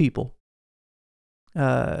horrible people.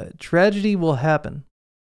 Tragedy will happen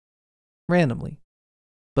randomly,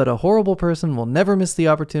 but a horrible person will never miss the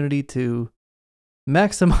opportunity to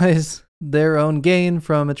maximize their own gain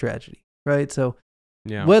from a tragedy, right? So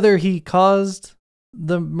whether he caused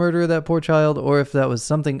the murder of that poor child or if that was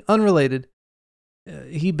something unrelated,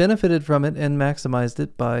 he benefited from it and maximized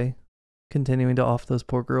it by continuing to off those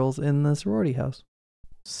poor girls in the sorority house.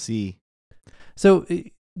 So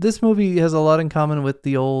this movie has a lot in common with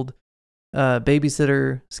the old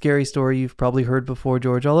babysitter scary story you've probably heard before,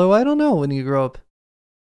 George. Although I don't know, when you grow up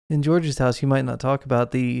in George's house, you might not talk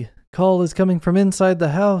about the call is coming from inside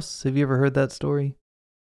the house. Have you ever heard that story?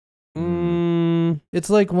 It's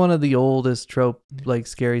like one of the oldest trope, like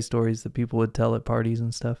scary stories that people would tell at parties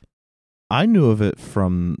and stuff. I knew of it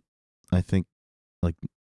from, I think, like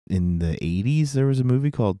in the 80s, there was a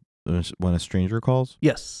movie called When a Stranger Calls.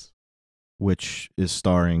 Yes. Which is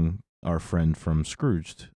starring our friend from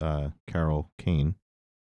Scrooged, Carol Kane.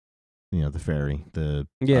 The fairy, the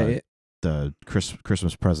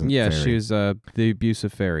Christmas present. Yeah, fairy. she was the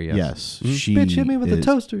abusive fairy. Yes, she bitch hit me with a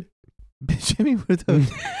toaster. Bitch hit me with a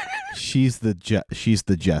toaster. She's the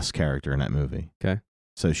Jess character in that movie. Okay,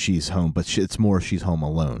 so she's home, but it's more she's home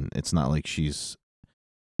alone. It's not like she's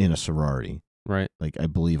in a sorority, right? Like I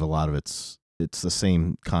believe a lot of it's the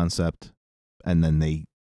same concept, and then the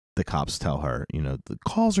cops tell her, the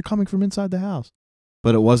calls are coming from inside the house,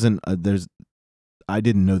 but it wasn't. I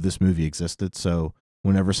didn't know this movie existed, so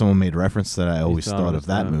whenever someone made reference to that, I always thought of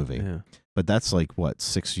that movie. Yeah. But that's like, what,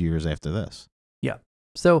 6 years after this? Yeah.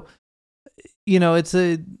 So, it's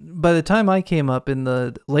by the time I came up in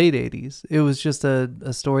the late 80s, it was just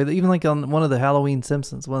a story that even like on one of the Halloween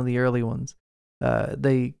Simpsons, one of the early ones,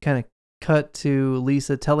 they kind of cut to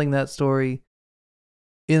Lisa telling that story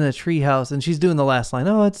in a treehouse, and she's doing the last line.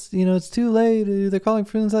 Oh, it's too late. They're calling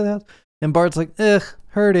from inside the house, and Bart's like, ugh,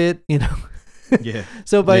 heard it. Yeah.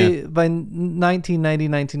 So by 1990,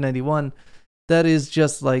 1991, that is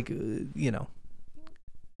just like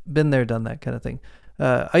been there, done that kind of thing.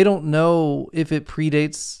 I don't know if it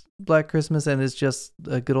predates Black Christmas and is just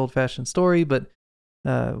a good old fashioned story, but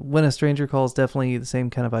When a Stranger Calls, definitely the same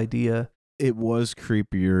kind of idea. It was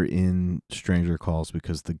creepier in Stranger Calls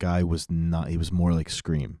because the guy was not, he was more like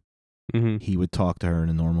Scream. Mm-hmm. He would talk to her in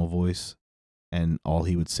a normal voice, and all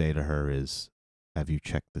he would say to her is, have you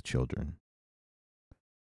checked the children?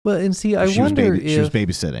 Well, and see, She was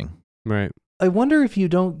babysitting. Right. I wonder if you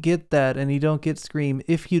don't get that and you don't get Scream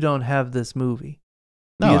if you don't have this movie.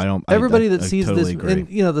 No, Because I don't. Everybody that I sees totally this,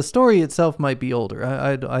 agree. and the story itself might be older.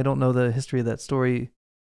 I don't know the history of that story.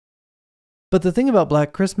 But the thing about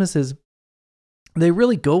Black Christmas is they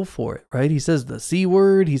really go for it, right? He says the C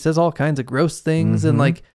word. He says all kinds of gross things. And Mhm.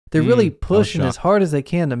 like they're really I was pushing as shocked. hard as they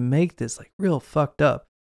can to make this like real fucked up.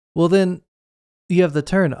 Well, then you have the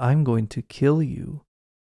turn, I'm going to kill you.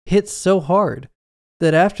 Hits so hard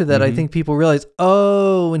that after that, I Mhm. think people realize,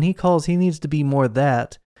 oh, when he calls, he needs to be more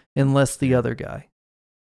that and less the other guy.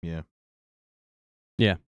 Yeah.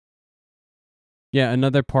 Yeah,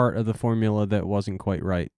 another part of the formula that wasn't quite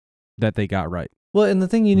right, that they got right. Well, and the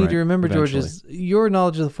thing you need to Right, remember, George, is your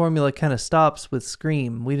knowledge of the formula kind of stops with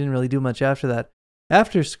Scream. We didn't really do much after that.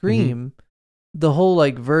 After Scream, the whole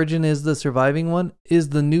like virgin is the surviving one is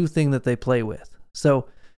the new thing that they play with. So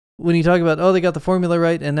when you talk about, oh, they got the formula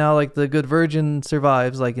right and now like the good virgin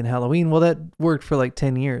survives, like in Halloween, well, that worked for like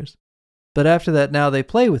 10 years. But after that, now they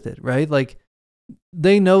play with it, right? Like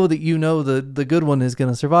they know that the good one is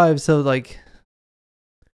going to survive. So like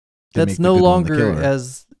They that's make the no good one the longer killer.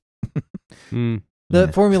 as... Mm. That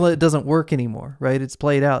Yeah. formula doesn't work anymore, right? It's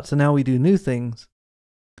played out. So now we do new things.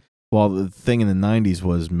 Well, the thing in the 90s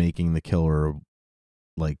was making the killer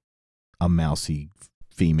like a mousy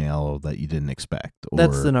female that you didn't expect.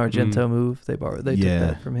 That's or an Argento move. They took Yeah.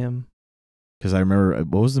 that from him. Because I remember,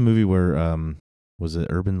 what was the movie where, was it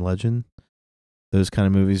Urban Legend? Those kind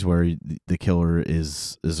of movies where the killer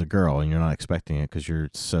is a girl and you're not expecting it because you're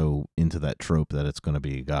so into that trope that it's going to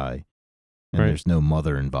be a guy. And Right. there's no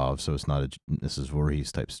mother involved, so it's not a Mrs.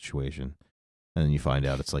 Voorhees type situation. And then you find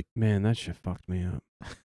out it's like, Man, that shit fucked me up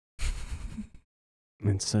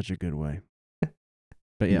in such a good way.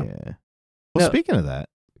 But yeah. Well, No. speaking of that,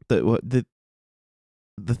 the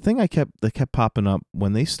thing that kept popping up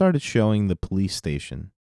when they started showing the police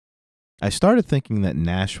station, I started thinking that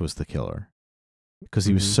Nash was the killer because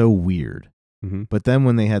he was Mhm. so weird. Mm-hmm. But then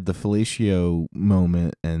when they had the fellatio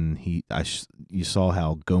moment and you saw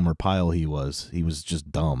how Gomer Pyle he was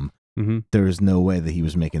just dumb. Mm-hmm. There was no way that he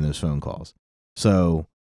was making those phone calls. So,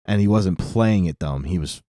 and he wasn't playing it dumb. He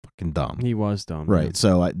was fucking dumb. He was dumb. Right. yeah.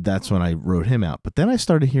 So that's when I wrote him out. But then I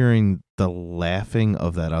started hearing the laughing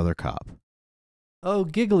of that other cop. Oh,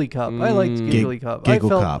 Giggly Cop. I liked Mm. Giggly Cop. Giggle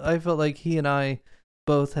Cop. I felt like he and I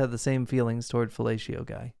both had the same feelings toward Fellatio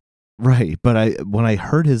Guy. Right. But when I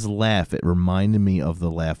heard his laugh, it reminded me of the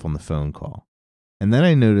laugh on the phone call. And then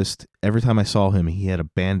I noticed every time I saw him, he had a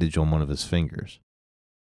bandage on one of his fingers.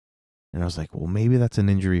 And I was like, well, maybe that's an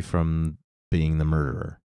injury from being the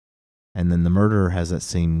murderer. And then the murderer has that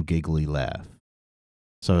same giggly laugh.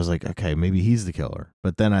 So I was like, okay, maybe he's the killer.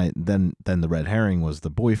 But then then the red herring was the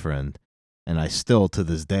boyfriend. And I still, to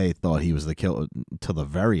this day, thought he was the killer till the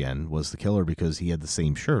very end was the killer because he had the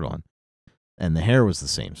same shirt on. And the hair was the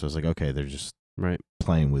same. So I was like, okay, they're just Right.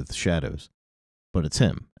 playing with shadows. But it's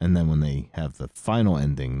him. And then when they have the final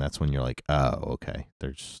ending, that's when you're like, oh, okay,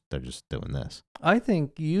 they're just doing this. I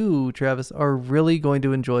think you, Travis, are really going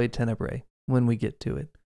to enjoy Tenebrae when we get to it.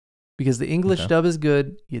 Because the English Okay. dub is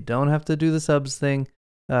good. You don't have to do the subs thing.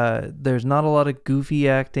 There's not a lot of goofy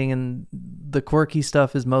acting, and the quirky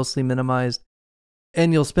stuff is mostly minimized.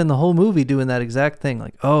 And you'll spend the whole movie doing that exact thing.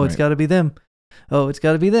 Like, oh, it's Right. got to be them. Oh, it's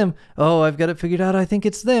got to be them. Oh, I've got it figured out. I think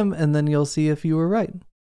it's them. And then you'll see if you were right.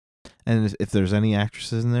 And if there's any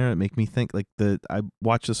actresses in there that make me think, like, I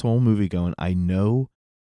watched this whole movie going, I know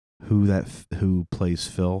who plays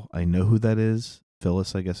Phil. I know who that is.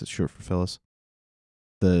 Phyllis, I guess it's short for Phyllis.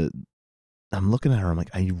 I'm looking at her. I'm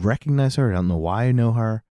like, I recognize her. I don't know why I know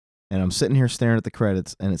her. And I'm sitting here staring at the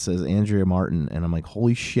credits, and it says Andrea Martin, and I'm like,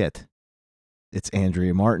 holy shit, it's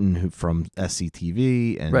Andrea Martin who from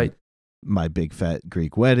SCTV and Right. My Big Fat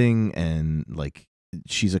Greek Wedding, and like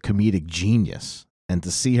she's a comedic genius. And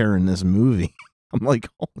to see her in this movie, I'm like,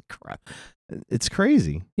 holy crap, it's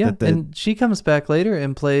crazy. Yeah, and she comes back later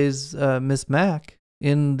and plays Miss Mac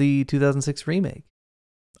in the 2006 remake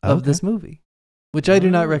of this movie, which I do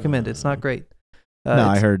not recommend. It's not great. No,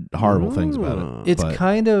 I heard horrible things about it. It's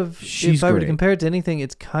kind of, if I were to great. compare it to anything,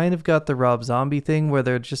 it's kind of got the Rob Zombie thing where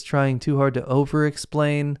they're just trying too hard to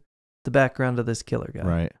over-explain the background of this killer guy.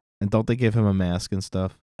 Right. And don't they give him a mask and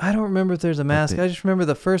stuff? I don't remember if there's a mask. I just remember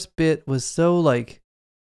the first bit was so like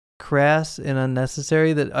crass and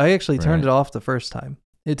unnecessary that I actually turned it off the first time.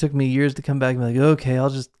 It took me years to come back and be like, okay,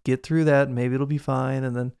 I'll just get through that and maybe it'll be fine.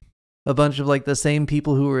 And then a bunch of like the same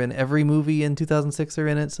people who were in every movie in 2006 are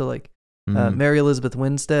in it. So like Mary Elizabeth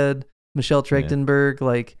Winstead, Michelle Trachtenberg,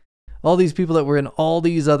 like all these people that were in all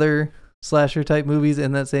these other slasher type movies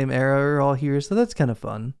in that same era are all here. So that's kind of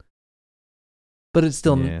fun. But it's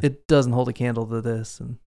still, it doesn't hold a candle to this.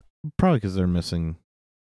 And probably because they're missing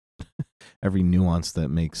every nuance that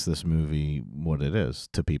makes this movie what it is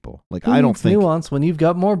to people. Like, I don't think nuance when you've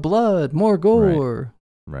got more blood, more gore.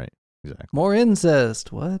 Right. Exactly. More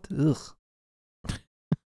incest. What? Ugh.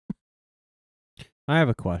 I have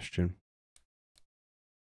a question.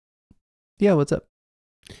 Yeah, what's up?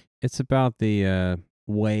 It's about the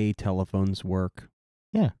way telephones work.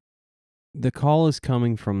 Yeah. The call is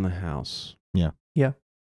coming from the house. Yeah. Yeah.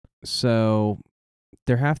 So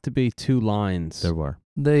there have to be two lines. There were.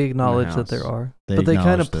 They acknowledge that there are. They but they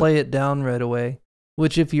kind of acknowledged play it down right away.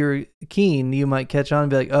 Which if you're keen, you might catch on and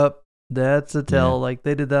be like, oh, that's a tell. Like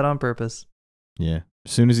they did that on purpose. Yeah.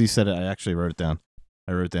 As soon as he said it, I actually wrote it down.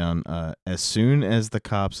 I wrote down, as soon as the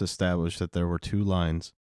cops established that there were two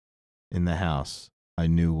lines in the house, I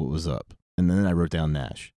knew what was up. And then I wrote down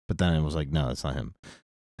Nash. But then it was like, no, that's not him.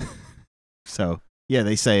 So, yeah,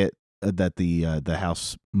 they say it that the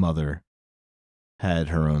house mother had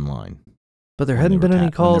her own line. But there hadn't been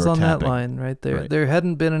any calls on that tapping. line right there. Right. There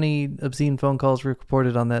hadn't been any obscene phone calls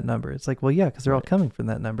reported on that number. It's like, well, yeah, because they're all coming from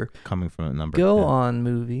that number. Coming from that number. Go on,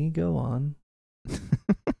 movie. Go on.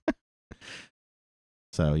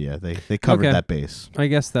 So, yeah, they covered that base. I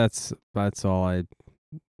guess that's all I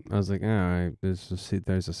was like, there's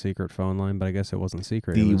a secret phone line, but I guess it wasn't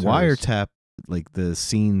secret. The wiretap, like the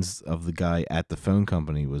scenes of the guy at the phone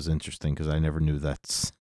company was interesting because I never knew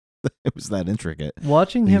it was that intricate.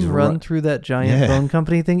 Watching him run through that giant phone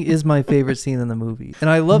company thing is my favorite scene in the movie. And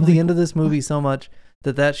I love the end of this movie so much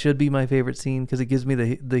that should be my favorite scene because it gives me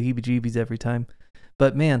the heebie-jeebies every time.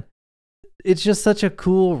 But man, it's just such a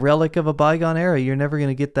cool relic of a bygone era. You're never going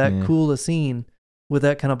to get that cool a scene with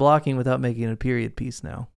that kind of blocking without making it a period piece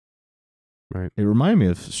now. Right. It reminded me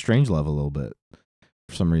of Strangelove a little bit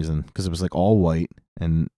for some reason because it was like all white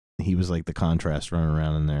and he was like the contrast running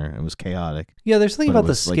around in there. It was chaotic. Yeah, there's something about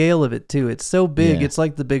the scale of it too. It's so big. Yeah. It's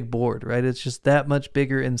like the big board, right? It's just that much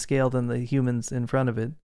bigger in scale than the humans in front of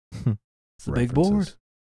it. It's a big board.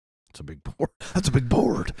 It's a big board. That's a big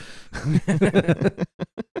board.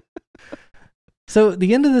 So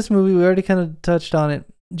the end of this movie, we already kind of touched on it.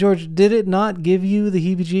 George, did it not give you the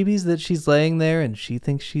heebie-jeebies that she's laying there and she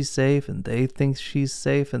thinks she's safe and they think she's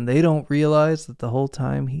safe and they don't realize that the whole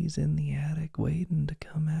time he's in the attic waiting to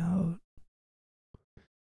come out?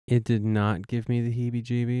 It did not give me the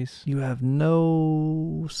heebie-jeebies. You have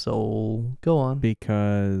no soul. Go on.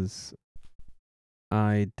 Because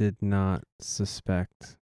I did not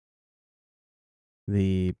suspect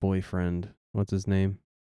the boyfriend. What's his name?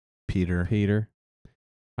 Peter.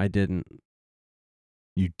 I didn't.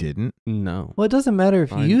 You didn't? No. Well, it doesn't matter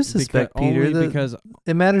if you suspect Peter. Because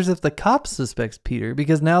it matters if the cop suspects Peter,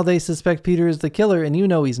 because now they suspect Peter is the killer and you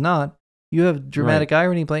know he's not. You have dramatic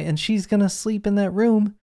irony playing, and she's going to sleep in that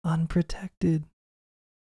room unprotected.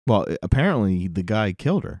 Well, apparently the guy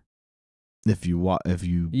killed her. If you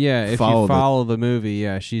follow the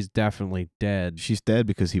movie, she's definitely dead. She's dead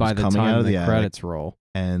because he was coming out of the attic. Credits roll.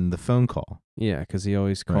 And the phone call. Yeah, because he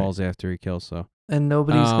always calls after he kills. So. And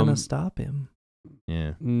nobody's going to stop him.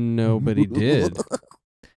 Yeah. Nobody did.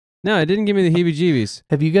 No, it didn't give me the heebie-jeebies.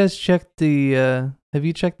 Have you guys checked the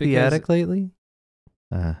attic lately?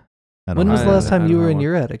 When was the last time you were in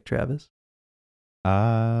your attic, Travis?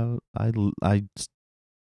 My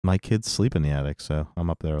kids sleep in the attic, so I'm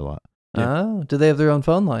up there a lot. Yeah. Oh, do they have their own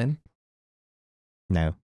phone line?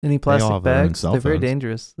 No. Any plastic bags? They're very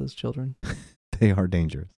dangerous, those children. They are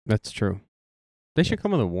dangerous. That's true. They should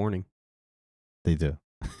come with a warning. They do.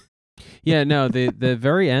 Yeah, no, the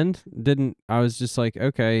very end didn't. I was just like,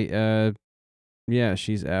 okay, yeah,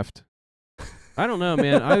 she's effed. I don't know,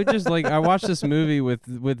 man. I just I watched this movie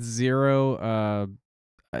with zero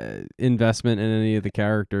investment in any of the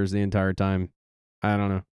characters the entire time. I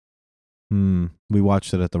don't know. We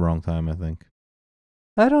watched it at the wrong time, I think.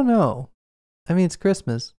 I don't know. I mean, it's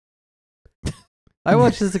Christmas. I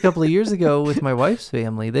watched this a couple of years ago with my wife's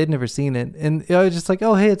family. They'd never seen it. And I was just like,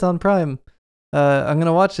 oh, hey, it's on Prime. I'm going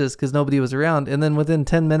to watch this because nobody was around. And then within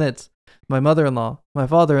 10 minutes, my mother-in-law, my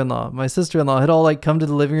father-in-law, my sister-in-law had all like come to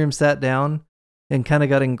the living room, sat down, and kind of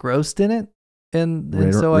got engrossed in it.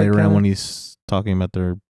 And so right around when he's talking about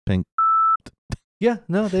their pink. Yeah,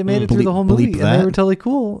 no, they made it through the whole movie. And they were totally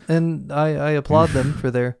cool. And I applaud them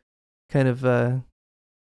for their kind of...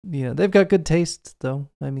 they've got good taste, though.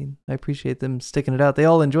 I mean, I appreciate them sticking it out. They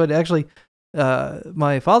all enjoyed it. Actually,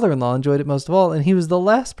 my father-in-law enjoyed it most of all, and he was the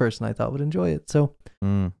last person I thought would enjoy it. So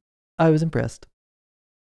I was impressed.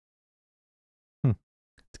 It's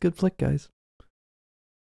a good flick, guys.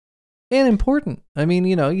 And important. I mean,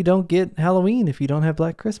 you don't get Halloween if you don't have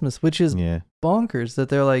Black Christmas, which is bonkers that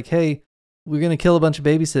they're like, hey, we're going to kill a bunch of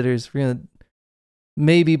babysitters. We're going to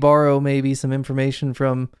maybe borrow some information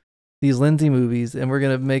from these Lindsay movies, and we're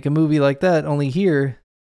going to make a movie like that, only here.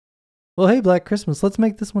 Well, hey, Black Christmas, let's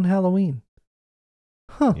make this one Halloween.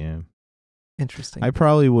 Huh. Yeah. Interesting. I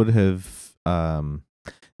probably would have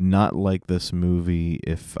not liked this movie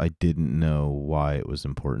if I didn't know why it was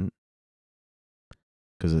important.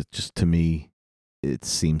 Because it just, to me, it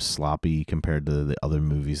seems sloppy compared to the other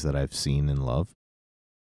movies that I've seen and love.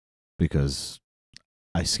 Because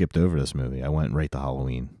I skipped over this movie. I went right to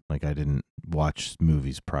Halloween. Like, I didn't watch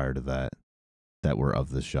movies prior to that were of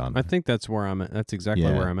this genre. I think that's where I'm at. That's exactly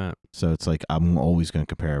where I'm at. So it's like I'm always going to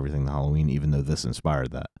compare everything to Halloween, even though this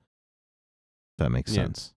inspired that. If that makes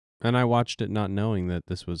sense. And I watched it not knowing that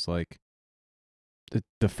this was like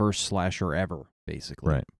the first slasher ever,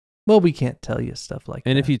 basically. Right. Well, we can't tell you stuff like that.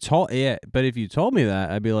 And if you told me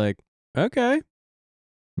that, I'd be like, okay.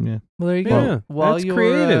 Yeah. Well, there you Yeah, go. that's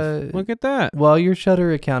creative. Look at that. While your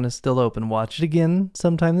Shudder account is still open, watch it again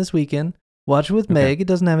sometime this weekend. Watch it with Meg. It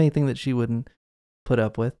doesn't have anything that she wouldn't put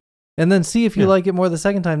up with. And then see if you like it more the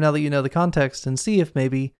second time now that you know the context, and see if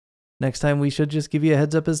maybe next time we should just give you a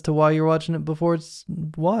heads up as to why you're watching it before it's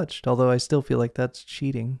watched. Although I still feel like that's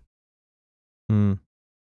cheating.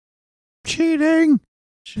 Cheating.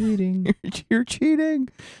 You're cheating.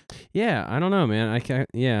 Yeah, I don't know, man. I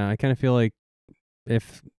kind of feel like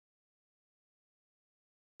if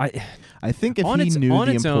I think if he knew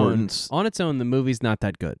the importance on its own, the movie's not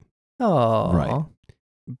that good. Oh, right.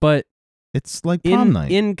 But it's like prom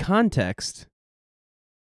night. In context,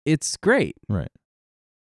 it's great. Right.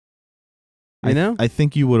 You know? I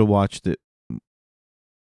think you would have watched it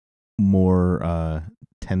more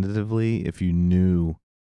tentatively if you knew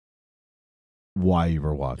why you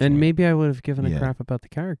were watching and it. Maybe I would have given a crap about the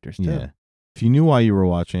characters, too. Yeah. If you knew why you were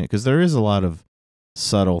watching it, because there is a lot of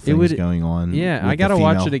subtle things going on. Yeah, I gotta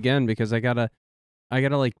watch it again because I gotta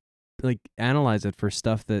like analyze it for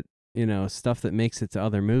stuff that makes it to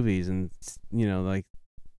other movies, and like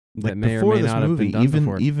that may or may not have been done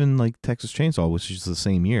before. Even like Texas Chainsaw, which is the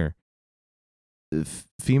same year.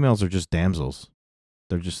 Females are just damsels.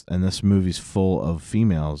 They're just, and this movie's full of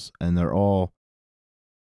females, and they're all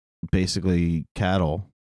basically cattle.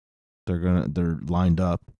 They're lined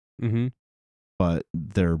up. Mm-hmm. But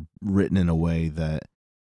they're written in a way that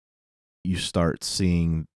you start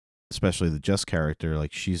seeing, especially the Jess character,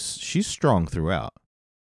 like she's strong throughout.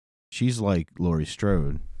 She's like Laurie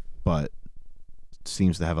Strode, but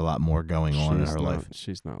seems to have a lot more going on in her life.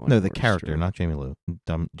 She's not like the Laurie character, Strode. Not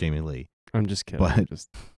Jamie Lee. I'm just kidding. But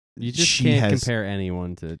you just can't compare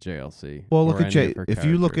anyone to JLC. Well, look at if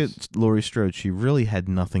you look at Laurie Strode, she really had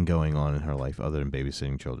nothing going on in her life other than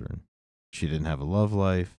babysitting children. She didn't have a love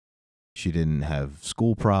life. She didn't have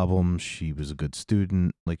school problems. She was a good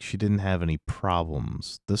student. Like, she didn't have any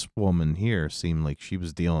problems. This woman here seemed like she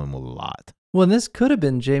was dealing with a lot. Well, and this could have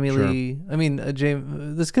been Jamie Lee. I mean,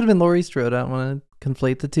 this could have been Laurie Strode. I don't want to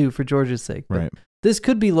conflate the two for George's sake. But right. This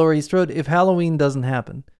could be Laurie Strode if Halloween doesn't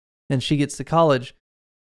happen and she gets to college.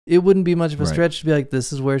 It wouldn't be much of a stretch to be like,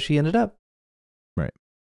 this is where she ended up. Right.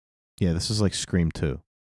 Yeah, this is like Scream 2.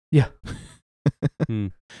 Yeah.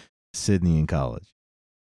 Sydney in college.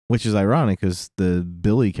 Which is ironic because the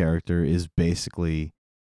Billy character is basically,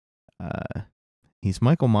 he's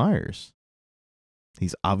Michael Myers.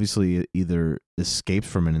 He's obviously either escaped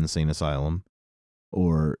from an insane asylum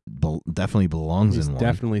or definitely belongs in one. He's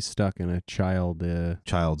definitely stuck in a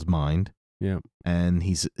child's mind. Yeah. And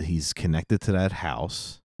he's connected to that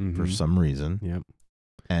house for some reason. Yep.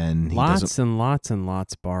 And lots and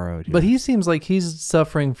lots borrowed. Here. But he seems like he's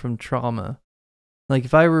suffering from trauma. Like,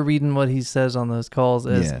 if I were reading what he says on those calls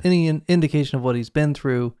as any indication of what he's been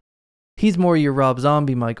through, he's more your Rob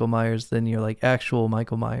Zombie Michael Myers than your like actual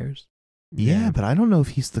Michael Myers. Yeah, but I don't know if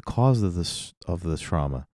he's the cause of the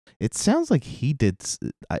trauma. It sounds like he did.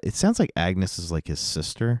 It sounds like Agnes is like his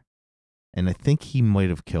sister, and I think he might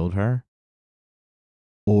have killed her.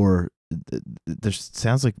 Or there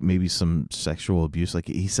sounds like maybe some sexual abuse. Like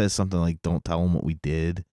he says something like, "Don't tell him what we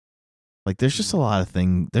did." Like there's just a lot of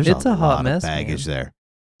things. There's It's a hot lot mess, of baggage man. there.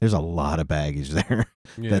 There's a lot of baggage there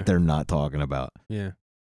that they're not talking about. Yeah.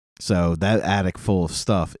 So that attic full of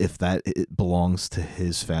stuff, if it belongs to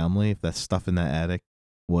his family, if that stuff in that attic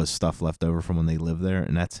was stuff left over from when they lived there,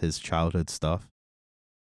 and that's his childhood stuff.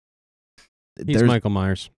 He's Michael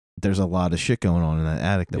Myers. There's a lot of shit going on in that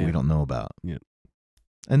attic that we don't know about. Yeah.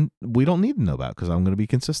 And we don't need to know about because I'm going to be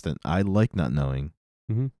consistent. I like not knowing.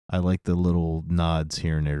 Mm-hmm. I like the little nods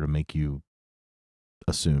here and there to make you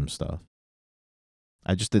assume stuff.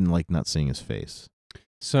 I just didn't like not seeing his face.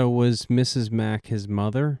 So was Mrs. Mack his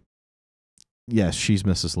mother? Yes, she's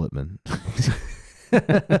Mrs. Lippman.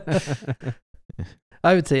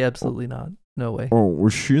 I would say absolutely not. No way. Oh,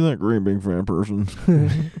 was she that great big fat person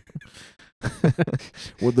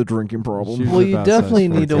with the drinking problem? Well, you definitely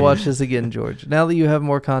need to watch this again, George. Now that you have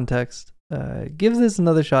more context, give this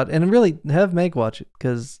another shot and really have Meg watch it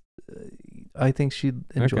because I think she'd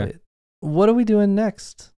enjoy it. What are we doing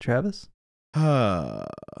next, Travis? Black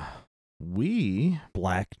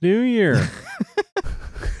New Year.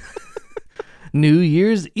 New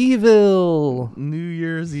Year's Evil. New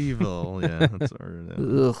Year's Evil. Yeah, that's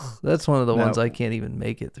Ugh, that's one of the ones I can't even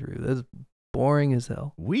make it through. That's boring as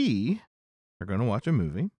hell. We are going to watch a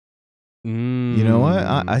movie. Mm. You know what?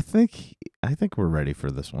 I think we're ready for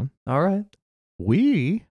this one. All right.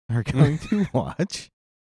 We are going to watch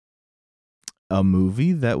a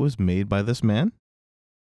movie that was made by this man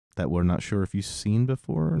that we're not sure if you've seen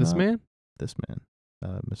before or This not. man? This man.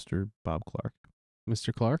 Mr. Bob Clark.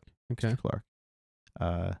 Mr. Clark? Okay. Mr. Clark.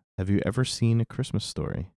 Have you ever seen A Christmas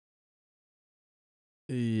Story?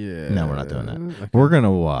 Yeah. No, we're not doing that. Okay. We're going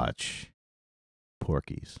to watch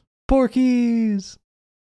Porky's. Porky's.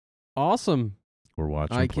 Awesome. We're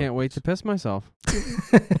watching I can't wait to piss myself.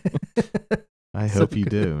 I hope you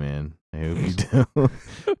do, man. I hope you do.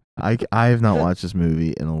 I have not watched this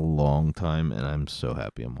movie in a long time, and I'm so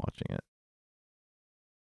happy I'm watching it.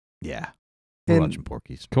 Yeah. We're watching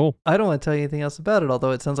Porky's. Cool. I don't want to tell you anything else about it,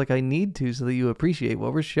 although it sounds like I need to so that you appreciate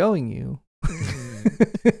what we're showing you.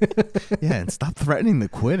 Yeah, and stop threatening to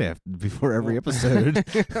quit before every episode.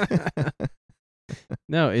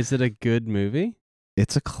 No, is it a good movie?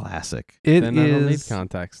 It's a classic. It Then I don't need is.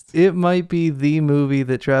 context. It might be the movie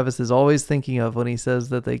that Travis is always thinking of when he says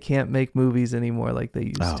that they can't make movies anymore like they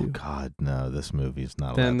used to. Oh, God, no. This movie's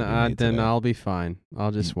not Then allowed to be made today. I'll be fine.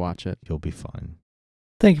 I'll just watch it. You'll be fine.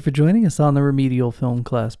 Thank you for joining us on the Remedial Film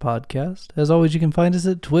Class podcast. As always, you can find us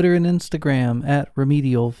at Twitter and Instagram at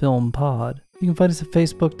Remedial Film Pod. You can find us at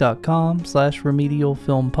facebook.com/Remedial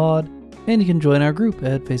Film Pod. And you can join our group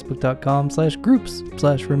at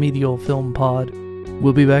facebook.com/groups/Remedial Film Pod.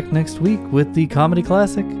 We'll be back next week with the comedy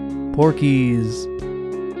classic, Porky's.